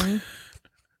 Mm-hmm.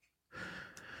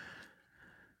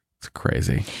 It's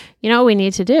crazy. You know what we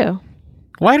need to do?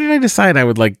 Why did I decide I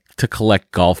would like to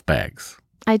collect golf bags?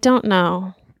 I don't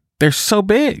know. They're so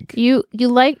big. You've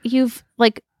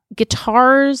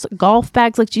guitars, golf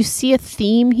bags. Like, do you see a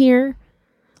theme here?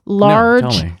 Large, No,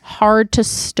 tell me. hard to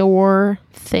store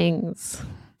things.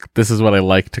 This is what I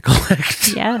like to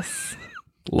collect. Yes.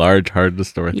 Large, hard to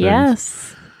store things.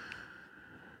 Yes.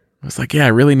 I was like, yeah, I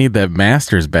really need that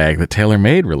Masters bag that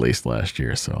TaylorMade released last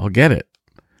year, so I'll get it.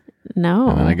 No.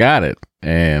 And then I got it,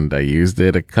 and I used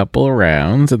it a couple of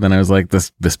rounds, and then I was like,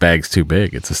 this bag's too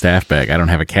big. It's a staff bag. I don't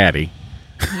have a caddy.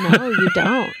 No, you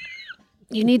don't.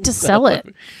 You need to sell it.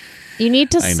 You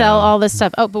need to I sell know. all this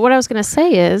stuff. Oh, but what I was going to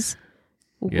say is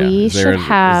Yeah. we Is should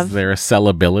have... Is there a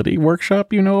sellability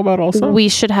workshop you know about also? We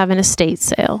should have an estate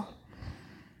sale.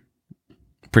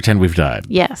 Pretend we've died.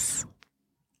 Yes.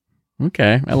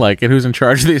 Okay, I like it. Who's in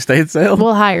charge of the estate sale?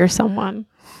 We'll hire someone.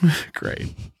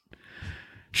 Great.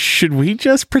 Should we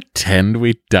just pretend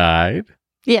we died?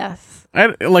 Yes.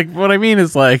 What I mean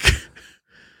is,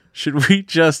 should we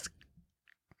just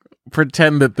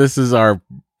pretend that this is our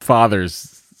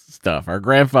father's stuff? Our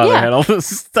grandfather had all this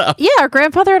stuff. Yeah, our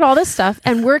grandfather had all this stuff,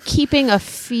 and we're keeping a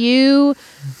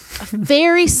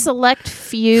very select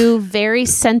few, very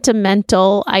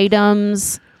sentimental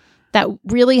items that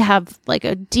really have like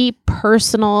a deep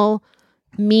personal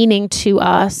meaning to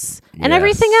us, and Yes.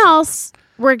 everything else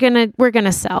we're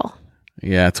gonna sell.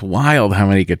 Yeah, it's wild how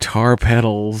many guitar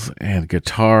pedals and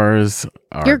guitars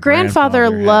Your grandfather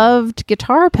loved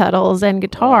guitar pedals and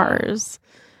guitars.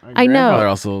 I know. My grandfather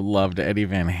also loved Eddie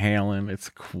Van Halen. It's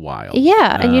wild.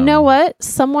 Yeah, and you know what?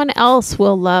 Someone else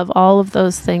will love all of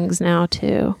those things now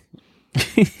too.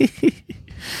 It's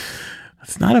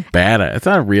really not a bad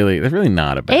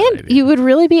And idea. you would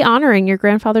really be honoring your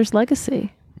grandfather's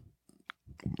legacy.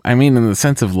 I mean, in the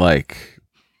sense of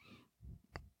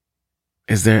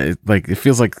is there it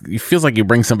feels like you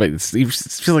bring somebody, it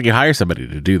feels like you hire somebody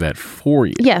to do that for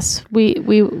you. Yes, we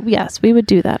would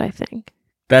do that, I think.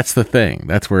 That's the thing.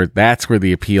 That's where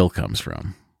the appeal comes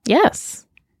from. Yes.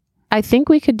 I think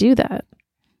we could do that.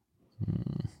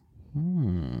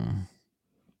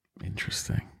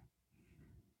 Interesting.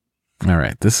 All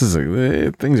right,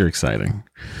 things are exciting.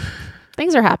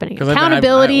 Things are happening. 'Cause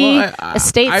Accountability, I've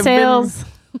estate been, sales.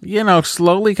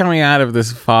 Slowly coming out of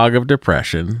this fog of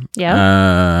depression.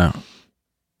 Yeah.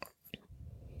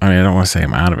 I mean, I don't want to say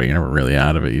I'm out of it. You're never really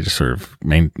out of it. You just sort of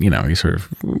you sort of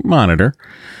monitor.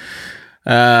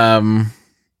 But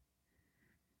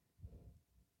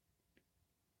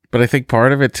I think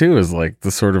part of it too is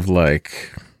the sort of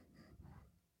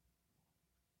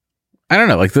I don't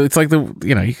know, it's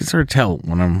you can sort of tell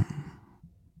when I'm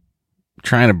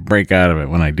trying to break out of it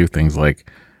when I do things like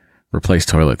replace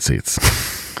toilet seats.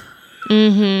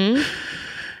 Mm-hmm.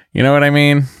 You know what I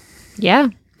mean? Yeah.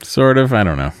 Sort of. I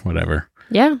don't know. Whatever.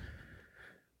 Yeah.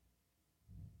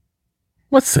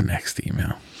 What's the next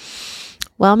email?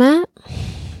 Well, Matt,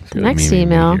 the Got next me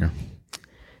email here.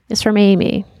 is from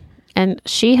Amy, and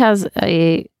she has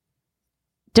a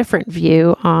different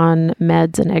view on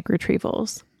meds and egg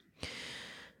retrievals.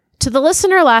 To the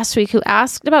listener last week who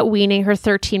asked about weaning her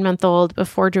 13-month-old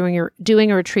before doing a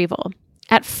retrieval,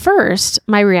 at first,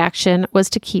 my reaction was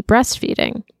to keep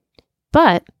breastfeeding.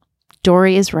 But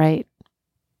Dory is right.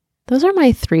 Those are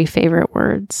my 3 favorite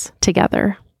words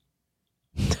together.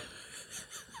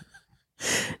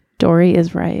 Dory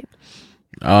is right.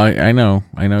 I know.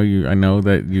 I know you. I know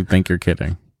that you think you're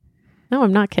kidding. No,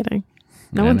 I'm not kidding.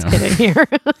 No I one's know. kidding here.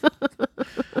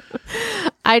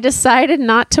 I decided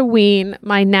not to wean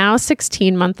my now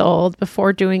 16-month-old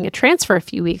before doing a transfer a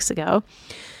few weeks ago.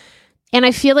 And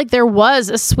I feel like there was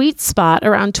a sweet spot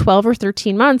around 12 or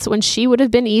 13 months when she would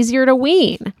have been easier to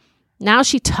wean. Now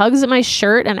she tugs at my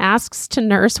shirt and asks to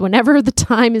nurse whenever the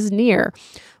time is near.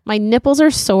 My nipples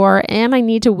are sore and I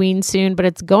need to wean soon, but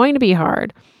it's going to be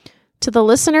hard. To the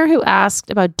listener who asked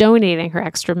about donating her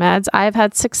extra meds, I have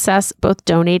had success both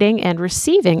donating and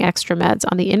receiving extra meds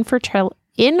on the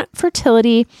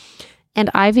infertility and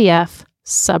IVF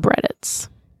subreddits.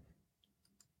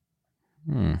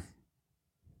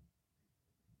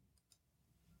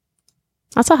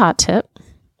 That's a hot tip.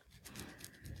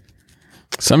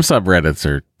 Some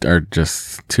subreddits are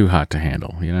just too hot to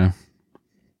handle, you know?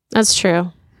 That's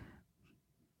true.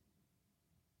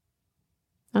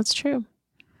 That's true.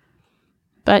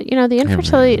 But, you know, the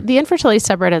infertility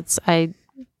subreddits I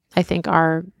think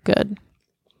are good.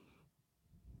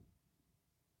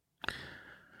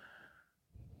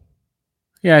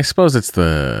 Yeah, I suppose it's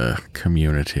the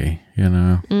community, you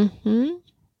know? Mm-hmm.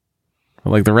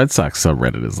 Like the Red Sox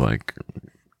subreddit is like,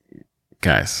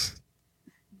 guys,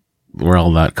 we're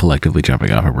all not collectively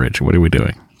jumping off a bridge. What are we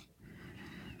doing?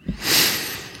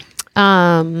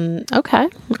 Okay.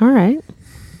 All right.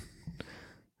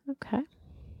 Okay.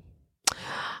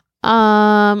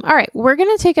 All right. We're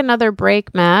going to take another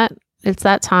break, Matt. It's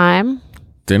that time.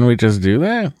 Didn't we just do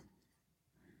that?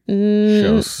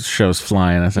 Show's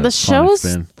flying. That's the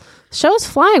show's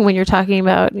flying when you're talking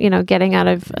about, getting out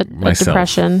of a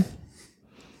depression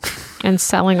and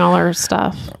selling all our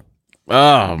stuff.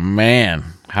 Oh, man.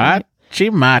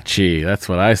 Hachi-machi. That's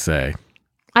what I say.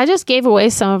 I just gave away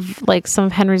some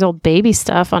of Henry's old baby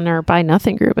stuff on our Buy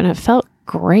Nothing group, and it felt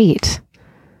great.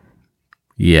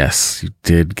 Yes, you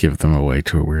did give them away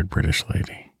to a weird British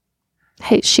lady.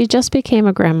 Hey, she just became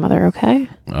a grandmother, okay?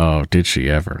 Oh, did she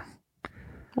ever?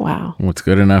 Wow. What's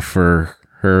good enough for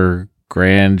her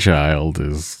grandchild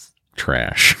is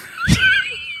trash.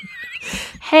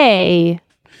 Hey,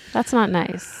 that's not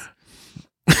nice.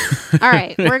 All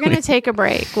right, we're going to take a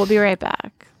break. We'll be right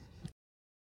back.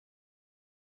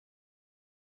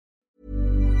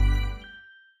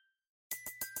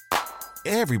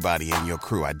 Everybody in your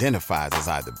crew identifies as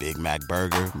either Big Mac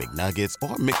Burger, McNuggets,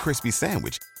 or McCrispy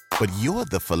Sandwich. But you're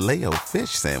the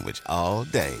Filet-O-Fish Sandwich all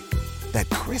day. That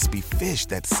crispy fish,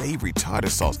 that savory tartar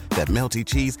sauce, that melty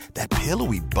cheese, that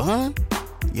pillowy bun.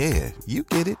 Yeah, you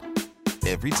get it.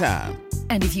 Every time.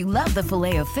 And if you love the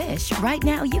Filet-O-Fish, right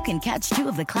now you can catch 2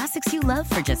 of the classics you love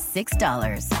for just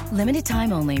 $6. Limited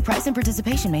time only. Price and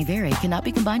participation may vary. Cannot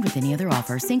be combined with any other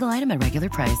offer. Single item at regular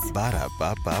price.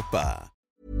 Ba-da-ba-ba-ba.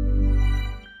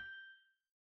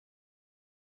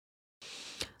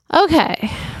 Okay.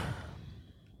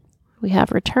 We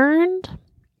have returned.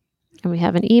 And we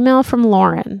have an email from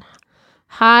Lauren.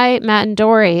 Hi, Matt and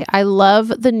Dory. I love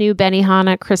the new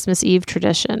Benihana Christmas Eve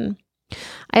tradition.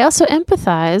 I also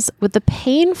empathize with the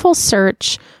painful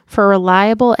search for a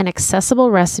reliable and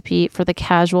accessible recipe for the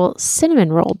casual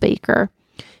cinnamon roll baker.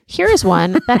 Here is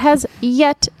one that has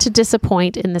yet to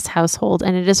disappoint in this household,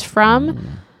 and it is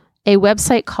from a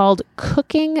website called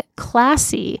Cooking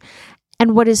Classy.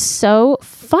 And what is so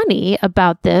funny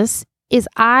about this is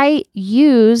I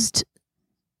used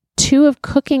 2 of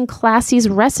Cooking Classy's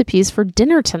recipes for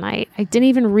dinner tonight. I didn't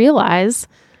even realize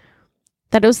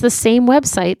that it was the same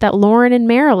website that Lauren in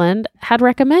Maryland had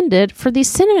recommended for these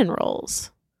cinnamon rolls.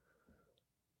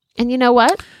 And you know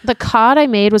what? The cod I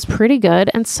made was pretty good,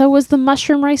 and so was the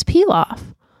mushroom rice pilaf.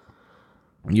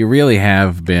 You really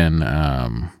have been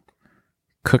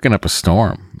cooking up a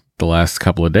storm the last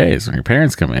couple of days. When your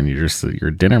parents come in, you're just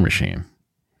your dinner machine.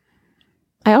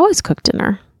 I always cook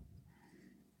dinner.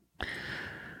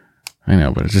 I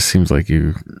know, but it just seems like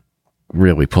you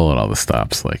really pull at all the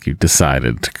stops. Like you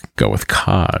decided to go with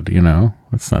cod,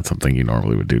 That's not something you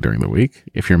normally would do during the week.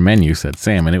 If your menu said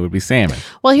salmon, it would be salmon.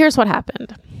 Well, here's what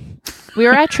happened. We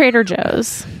were at Trader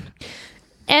Joe's,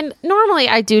 and normally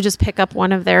I do just pick up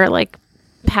one of their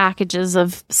packages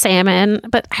of salmon,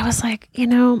 but I was like,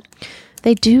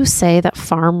 they do say that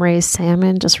farm-raised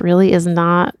salmon just really it's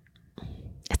not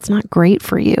great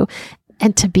for you.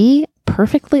 And to be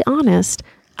perfectly honest,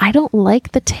 I don't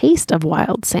like the taste of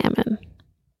wild salmon.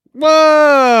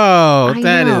 Whoa,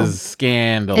 that is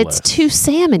scandalous. It's too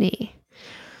salmony.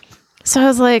 So I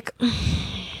was like,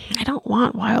 I don't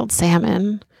want wild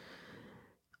salmon.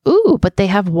 Ooh, but they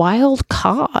have wild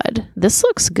cod. This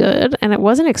looks good. And it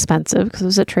wasn't expensive because it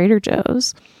was at Trader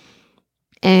Joe's.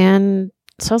 And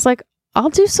so I was like, I'll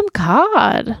do some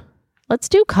cod. Let's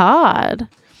do cod.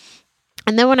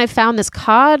 And then when I found this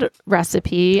cod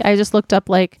recipe, I just looked up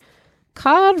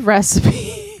cod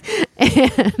recipe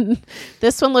and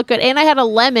this one looked good. And I had a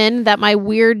lemon that my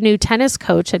weird new tennis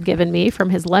coach had given me from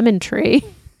his lemon tree.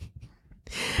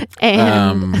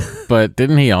 And but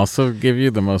didn't he also give you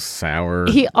the most sour?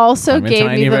 He also gave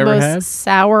me the most had?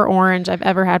 sour orange I've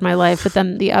ever had in my life. But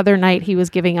then the other night he was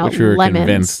giving out Which you were lemons.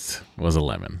 Convinced was a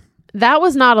lemon. That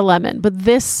was not a lemon, but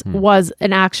this was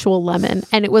an actual lemon,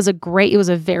 and it was a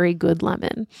very good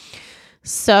lemon.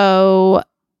 So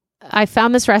I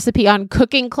found this recipe on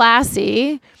Cooking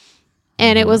Classy,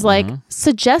 and it was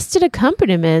suggested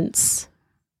accompaniments,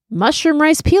 mushroom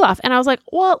rice pilaf. And I was like,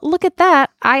 well, look at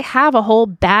that. I have a whole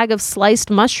bag of sliced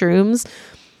mushrooms.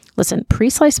 Listen,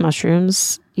 pre-sliced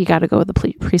mushrooms, you got to go with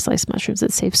the pre-sliced mushrooms.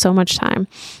 It saves so much time.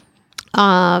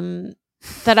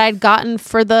 That I'd gotten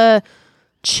for the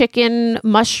chicken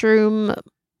mushroom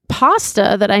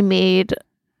pasta that I made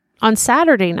on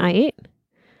Saturday night.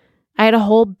 I had a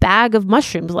whole bag of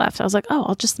mushrooms left. I was like, oh,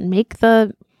 I'll just make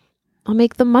the I'll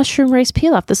make the mushroom rice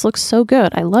pilaf. This looks so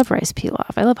good. I love rice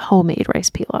pilaf. I love homemade rice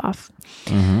pilaf.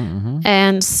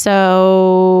 And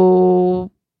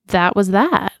so that was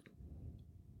that.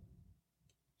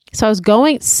 So I was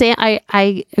going,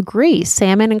 I agree,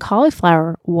 salmon and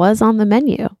cauliflower was on the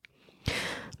menu,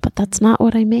 but that's not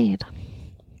what I made.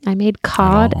 I made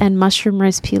cod and mushroom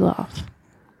rice pilaf.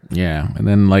 Yeah. And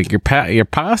then like your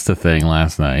pasta thing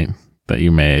last night that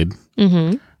you made,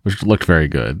 which looked very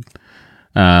good.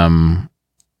 Where'd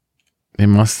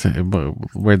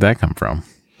that come from?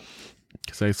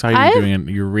 Because I saw you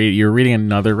you're reading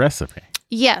another recipe.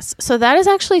 Yes. So that is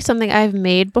actually something I've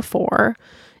made before.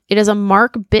 It is a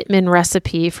Mark Bittman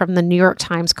recipe from the New York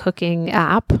Times cooking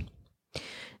app.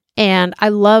 And I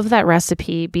love that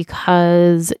recipe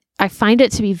because I find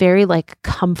it to be very like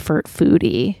comfort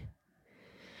foody.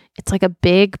 It's like a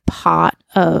big pot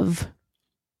of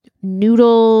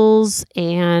noodles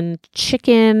and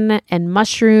chicken and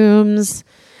mushrooms.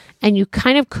 And you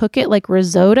kind of cook it like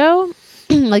risotto.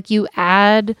 Like you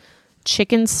add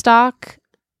chicken stock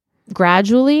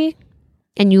gradually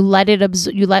and you let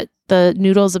the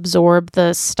noodles absorb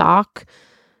the stock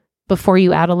before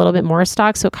you add a little bit more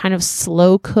stock. So it kind of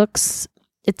slow cooks.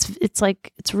 It's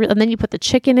real. And then you put the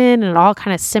chicken in and it all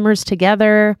kind of simmers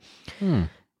together.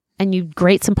 And you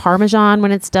grate some Parmesan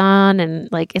when it's done.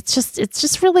 And like, it's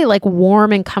just really like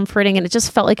warm and comforting. And it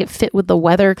just felt like it fit with the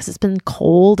weather because it's been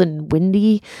cold and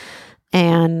windy.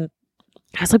 And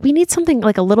I was like, we need something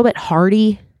like a little bit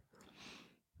hearty.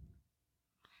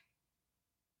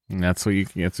 And that's what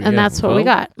that's what we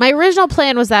got. My original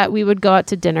plan was that we would go out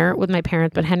to dinner with my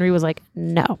parents, but Henry was like,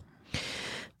 no.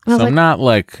 So I'm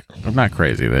not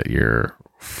crazy that you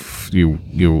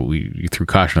threw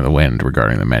caution to the wind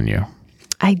regarding the menu.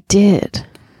 I did.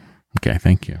 Okay,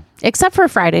 thank you. Except for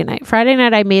Friday night. Friday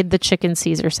night, I made the chicken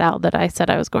Caesar salad that I said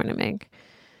I was going to make.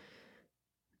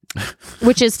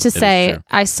 Which is to say,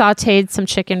 I sauteed some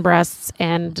chicken breasts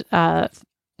and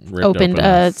opened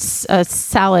a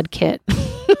salad kit.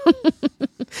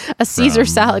 A Caesar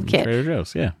salad kit. Trader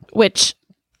Joe's, yeah. Which,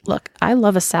 look, I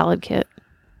love a salad kit.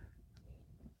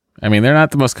 I mean, they're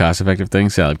not the most cost-effective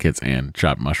things, salad kits and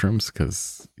chopped mushrooms,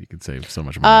 because you could save so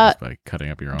much money just by cutting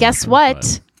up your own. Guess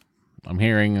what? I'm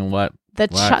hearing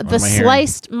the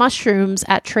sliced mushrooms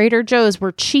at Trader Joe's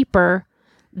were cheaper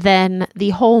than the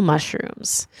whole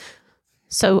mushrooms.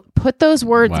 So put those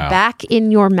words back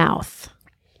in your mouth.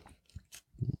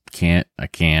 I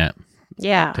can't.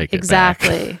 Yeah, take it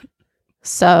exactly. Back.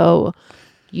 So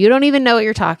you don't even know what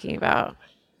you're talking about.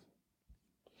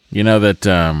 You know that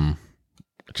I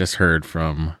just heard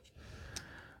from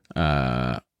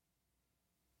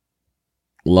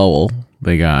Lowell,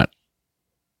 they got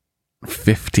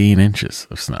 15 inches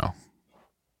of snow.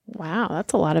 Wow,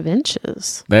 that's a lot of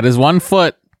inches. That is 1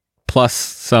 foot plus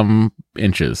some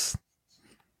inches.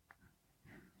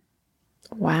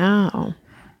 Wow.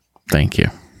 Thank you.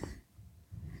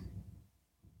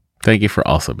 Thank you for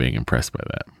also being impressed by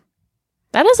that.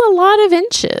 That is a lot of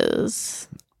inches.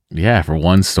 Yeah, for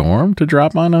one storm to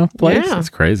drop on a place, Yeah. That's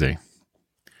crazy.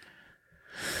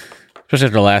 Especially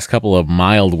after the last couple of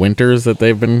mild winters that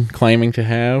they've been claiming to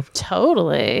have.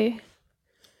 Totally.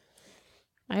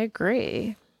 I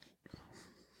agree.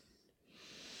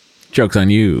 Joke's on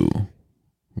you.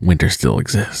 Winter still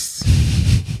exists.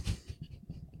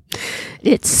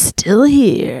 It's still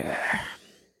here.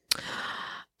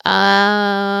 All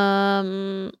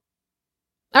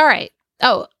right.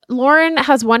 Oh, Lauren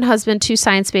has one husband, 2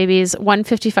 science babies, one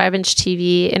 55-inch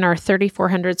TV in our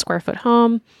 3,400 square foot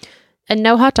home, and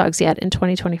no hot dogs yet in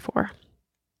 2024.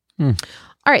 All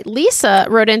right. Lisa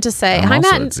wrote in to say, I'm hi,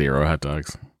 also Matt. at 0 hot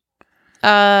dogs.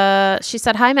 She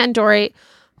said, hi, Matt and Dory.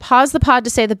 Pause the pod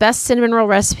to say the best cinnamon roll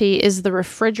recipe is the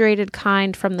refrigerated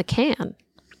kind from the can.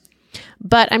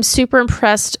 But I'm super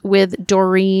impressed with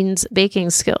Doreen's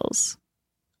baking skills.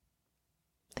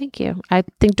 Thank you. I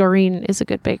think Doreen is a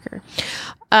good baker.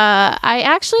 I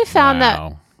actually found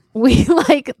that we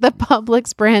like the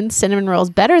Publix brand cinnamon rolls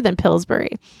better than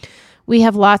Pillsbury. We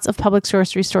have lots of Publix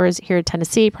grocery stores here in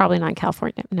Tennessee, probably not in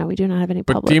California. No, we do not have any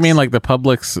Publix. But do you mean like the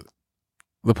Publix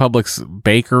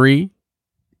bakery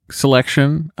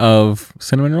selection of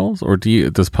cinnamon rolls, or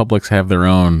does Publix have their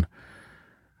own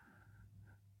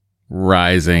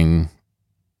rising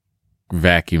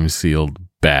vacuum sealed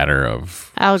batter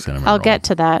of cinnamon I'll roll? get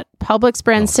to that. Publix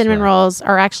brand cinnamon rolls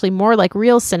are actually more like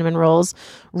real cinnamon rolls,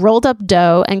 rolled up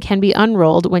dough, and can be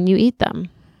unrolled when you eat them.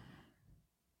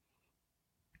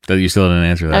 You still didn't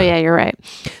answer that. Oh, yeah, you're right.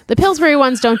 The Pillsbury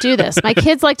ones don't do this. My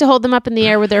kids like to hold them up in the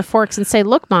air with their forks and say,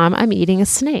 look, Mom, I'm eating a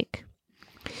snake.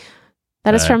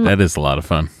 That is a lot of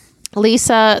fun.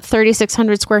 Lisa,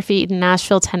 3,600 square feet in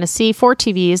Nashville, Tennessee, 4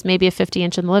 TVs, maybe a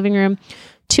 50-inch in the living room.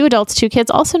 2 adults, 2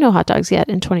 kids, also no hot dogs yet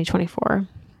in 2024.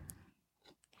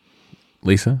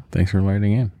 Lisa, thanks for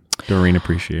writing in. Doreen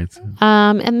appreciates it.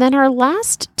 And then our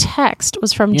last text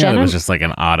was from Jenna. It was just like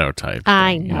an auto type.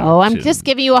 I know. I'm just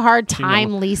giving you a hard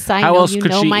time, Lisa. How else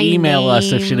could she email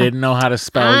us if she didn't know how to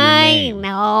spell your name? I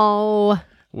know.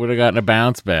 Would have gotten a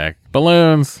bounce back.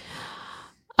 Balloons.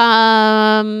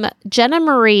 Jenna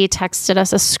Marie texted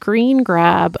us a screen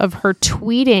grab of her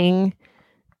tweeting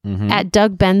at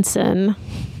Doug Benson.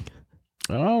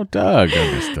 Oh, Doug.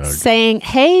 I miss Doug. Saying,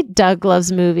 hey, Doug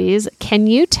loves movies. Can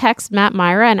you text Matt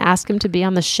Myra and ask him to be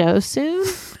on the show soon?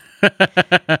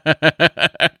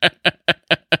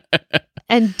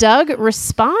 And Doug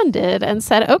responded and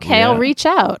said, okay, I'll reach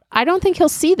out. I don't think he'll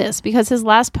see this because his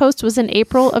last post was in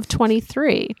April of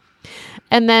 23.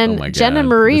 And then Jenna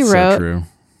Marie wrote, so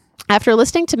after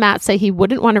listening to Matt say he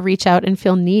wouldn't want to reach out and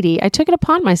feel needy, I took it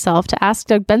upon myself to ask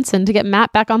Doug Benson to get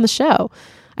Matt back on the show.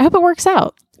 I hope it works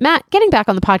out. Matt, getting back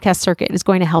on the podcast circuit is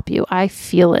going to help you. I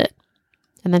feel it.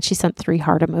 And then she sent 3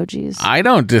 heart emojis. I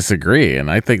don't disagree.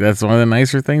 And I think that's one of the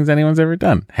nicer things anyone's ever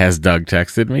done. Has Doug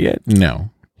texted me yet?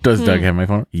 No. Does Doug have my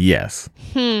phone? Yes.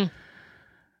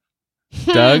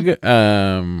 Doug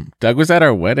was at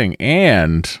our wedding,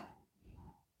 and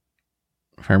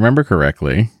if I remember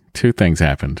correctly, 2 things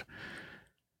happened.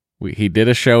 He did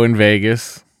a show in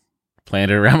Vegas.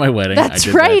 Planned it around my wedding. That's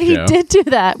right. He did do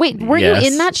that. Wait, were you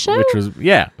in that show? Which was,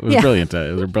 it was brilliant.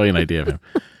 It was a brilliant idea of him.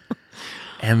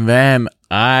 And then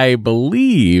I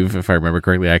believe, if I remember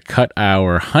correctly, I cut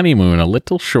our honeymoon a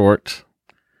little short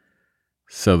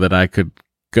so that I could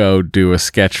go do a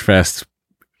Sketchfest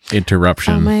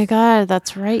interruption. Oh my God.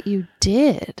 That's right. You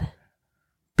did.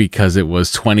 Because it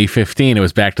was 2015. It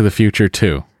was Back to the Future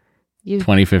 2.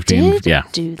 2015. Did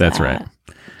do that. That's right.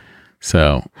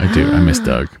 So I do. I miss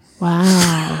Doug.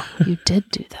 Wow, you did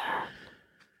do that.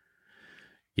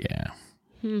 Yeah.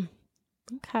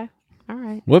 Okay. All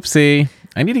right. Whoopsie.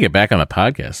 I need to get back on the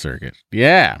podcast circuit.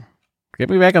 Yeah. Get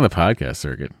me back on the podcast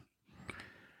circuit.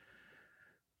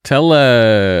 Tell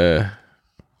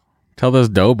those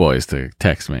doughboys to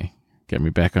text me. Get me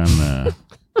back on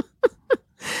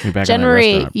Jen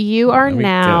Marie, you are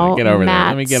now get over Matt's,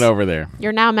 there. Let me get over there.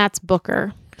 You're now Matt's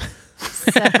booker.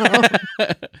 So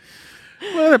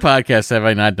what other podcasts have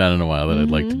I not done in a while that I'd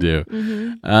like to do?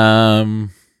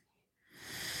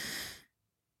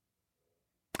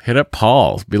 Hit up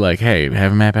Paul. Be like, hey,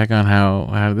 have Matt back on.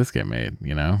 How did this get made?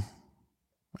 You know,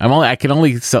 I can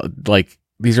only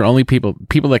these are only people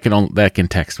that can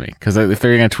text me, because if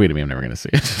they're gonna tweet at me, I'm never gonna see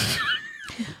it.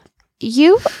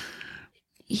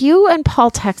 You and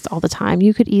Paul text all the time.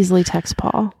 You could easily text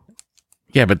Paul.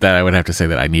 Yeah, but that I would have to say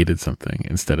that I needed something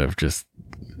instead of just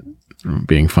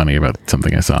being funny about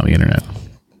something I saw on the internet.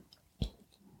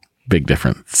 Big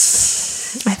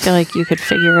difference. I feel like you could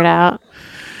figure it out.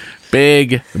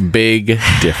 Big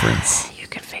difference. You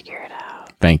could figure it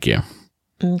out. Thank you.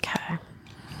 Okay.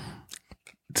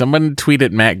 Someone tweet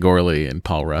at Matt Gorley and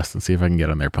Paul Rust and see if I can get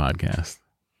on their podcast.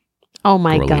 Oh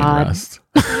my Gorley God.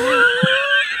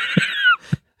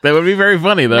 That would be very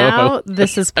funny, though. Now,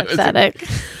 this is pathetic.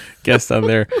 Guest on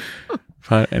there.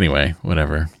 But anyway,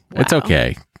 whatever. Wow. It's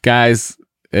okay. Guys,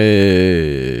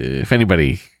 if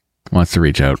anybody wants to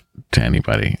reach out to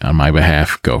anybody on my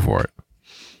behalf, go for it.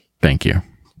 Thank you.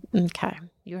 Okay.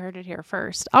 You heard it here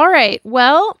first. All right.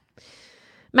 Well,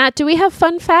 Matt, do we have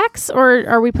fun facts, or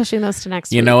are we pushing those to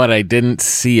next week? You know what? I didn't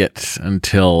see it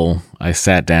until I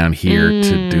sat down here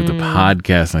to do the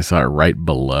podcast, and I saw it right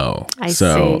below. I see.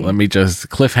 Let me just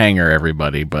cliffhanger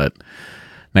everybody. But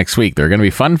next week, there are going to be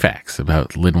fun facts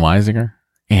about Lynn Weisinger,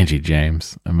 Angie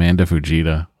James, Amanda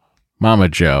Fujita, Mama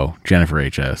Joe, Jennifer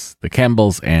H.S., the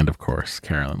Kembles, and, of course,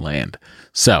 Carolyn Land.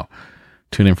 So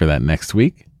tune in for that next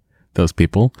week. Those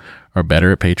people are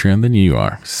better at Patreon than you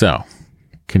are. So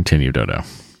continue, Dodo.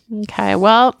 Okay.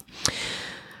 Well,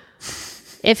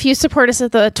 if you support us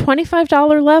at the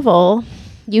 $25 level,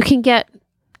 you can get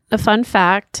a fun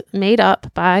fact made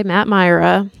up by Matt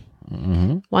Myra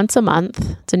once a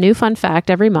month. It's a new fun fact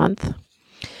every month.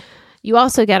 You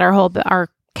also get our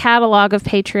catalog of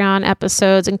Patreon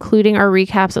episodes, including our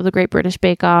recaps of the Great British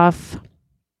Bake Off.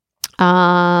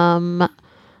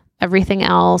 Everything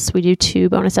else, we do 2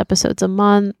 bonus episodes a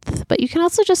month, but you can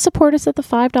also just support us at the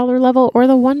 $5 level or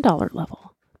the $1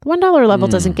 level. The $1 level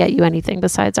doesn't get you anything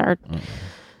besides our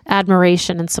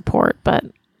admiration and support, but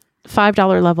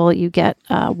 $5 level, you get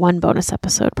 1 bonus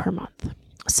episode per month.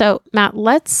 So, Matt,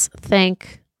 let's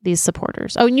thank these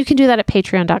supporters. Oh, and you can do that at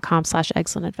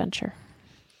patreon.com/eggslandadventure.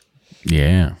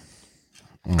 Yeah.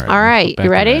 All right. You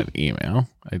ready? Email.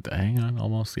 Hang on,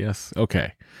 almost, yes.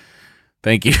 Okay.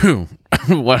 Thank you.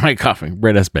 What am I coughing?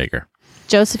 Britt S. Baker.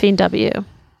 Josephine W.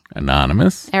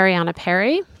 Anonymous. Ariana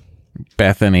Perry.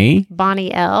 Bethany.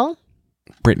 Bonnie L.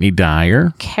 Brittany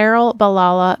Dyer. Carol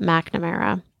Balala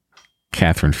McNamara.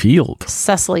 Catherine Field.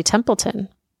 Cecily Templeton.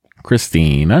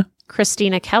 Christina.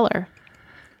 Christina Keller.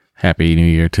 Happy New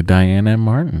Year to Diana M.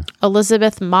 Martin.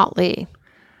 Elizabeth Motley.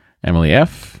 Emily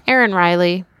F. Aaron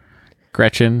Riley.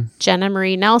 Gretchen. Jenna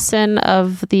Marie Nelson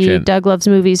of the Doug Loves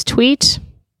Movies tweet.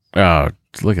 Oh,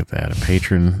 look at that. A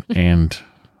patron and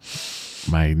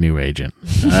my new agent.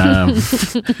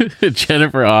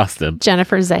 Jennifer Austin.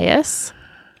 Jennifer Zayas.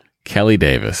 Kelly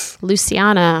Davis.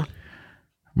 Luciana.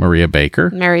 Maria Baker.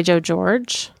 Mary Jo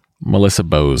George. Melissa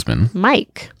Bozeman.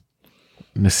 Mike.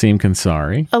 Nassim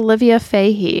Kansari. Olivia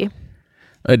Fahey.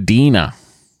 Adina.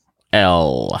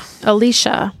 L.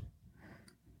 Alicia.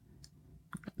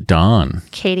 Dawn.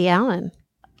 Katie Allen.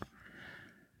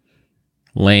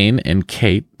 Lane and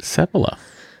Kate Sepola.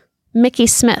 Mickey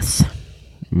Smith.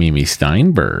 Mimi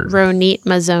Steinberg. Ronit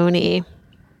Mazzoni.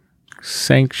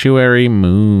 Sanctuary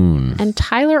Moon. And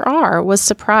Tyler R. was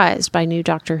surprised by new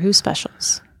Doctor Who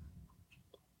specials.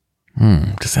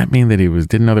 Does that mean that he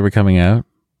didn't know they were coming out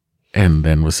and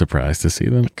then was surprised to see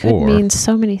them? It could mean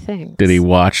so many things. Did he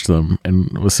watch them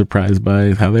and was surprised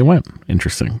by how they went?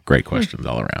 Interesting. Great questions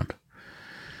all around.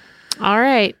 All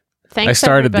right. Thanks, I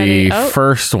started everybody. the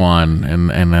first one and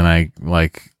then I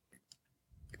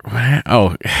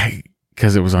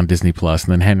because it was on Disney Plus,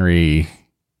 and then Henry,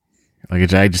 I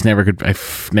just never could.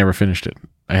 Never finished it.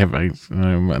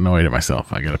 I'm annoyed at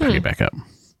myself. I got to pick it back up.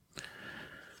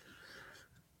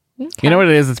 Okay. You know what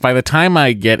it is? It's by the time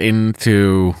I get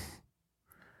into,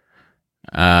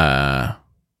 by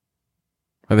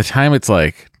the time it's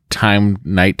like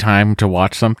nighttime to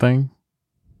watch something,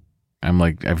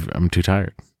 I'm too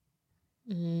tired.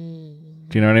 Do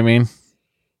you know what I mean?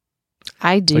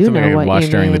 I do like something know I what watch you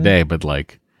during mean. the day, but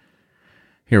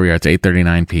here we are. It's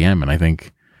 8:39 p.m. and I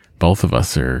think both of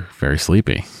us are very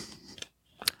sleepy.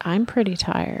 I'm pretty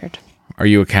tired. Are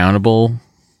you accountable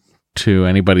to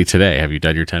anybody today? Have you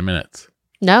done your 10 minutes?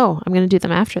 No, I'm going to do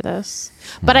them after this.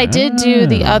 But I did do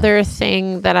the other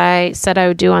thing that I said I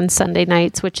would do on Sunday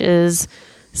nights, which is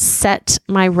set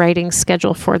my writing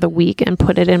schedule for the week and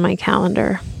put it in my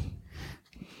calendar.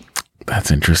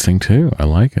 That's interesting too. I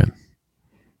like it.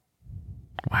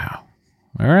 Wow.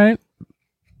 All right.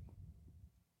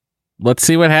 Let's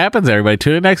see what happens, everybody.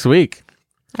 Tune in next week.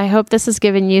 I hope this has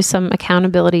given you some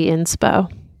accountability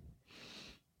inspo.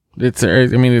 It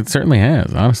certainly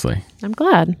has, honestly. I'm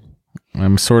glad.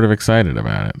 I'm sort of excited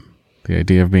about it. The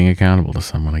idea of being accountable to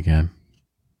someone again.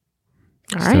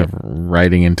 All Instead right. of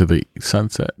riding into the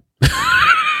sunset.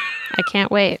 I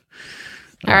can't wait.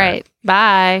 All right.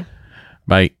 Bye.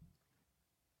 Bye.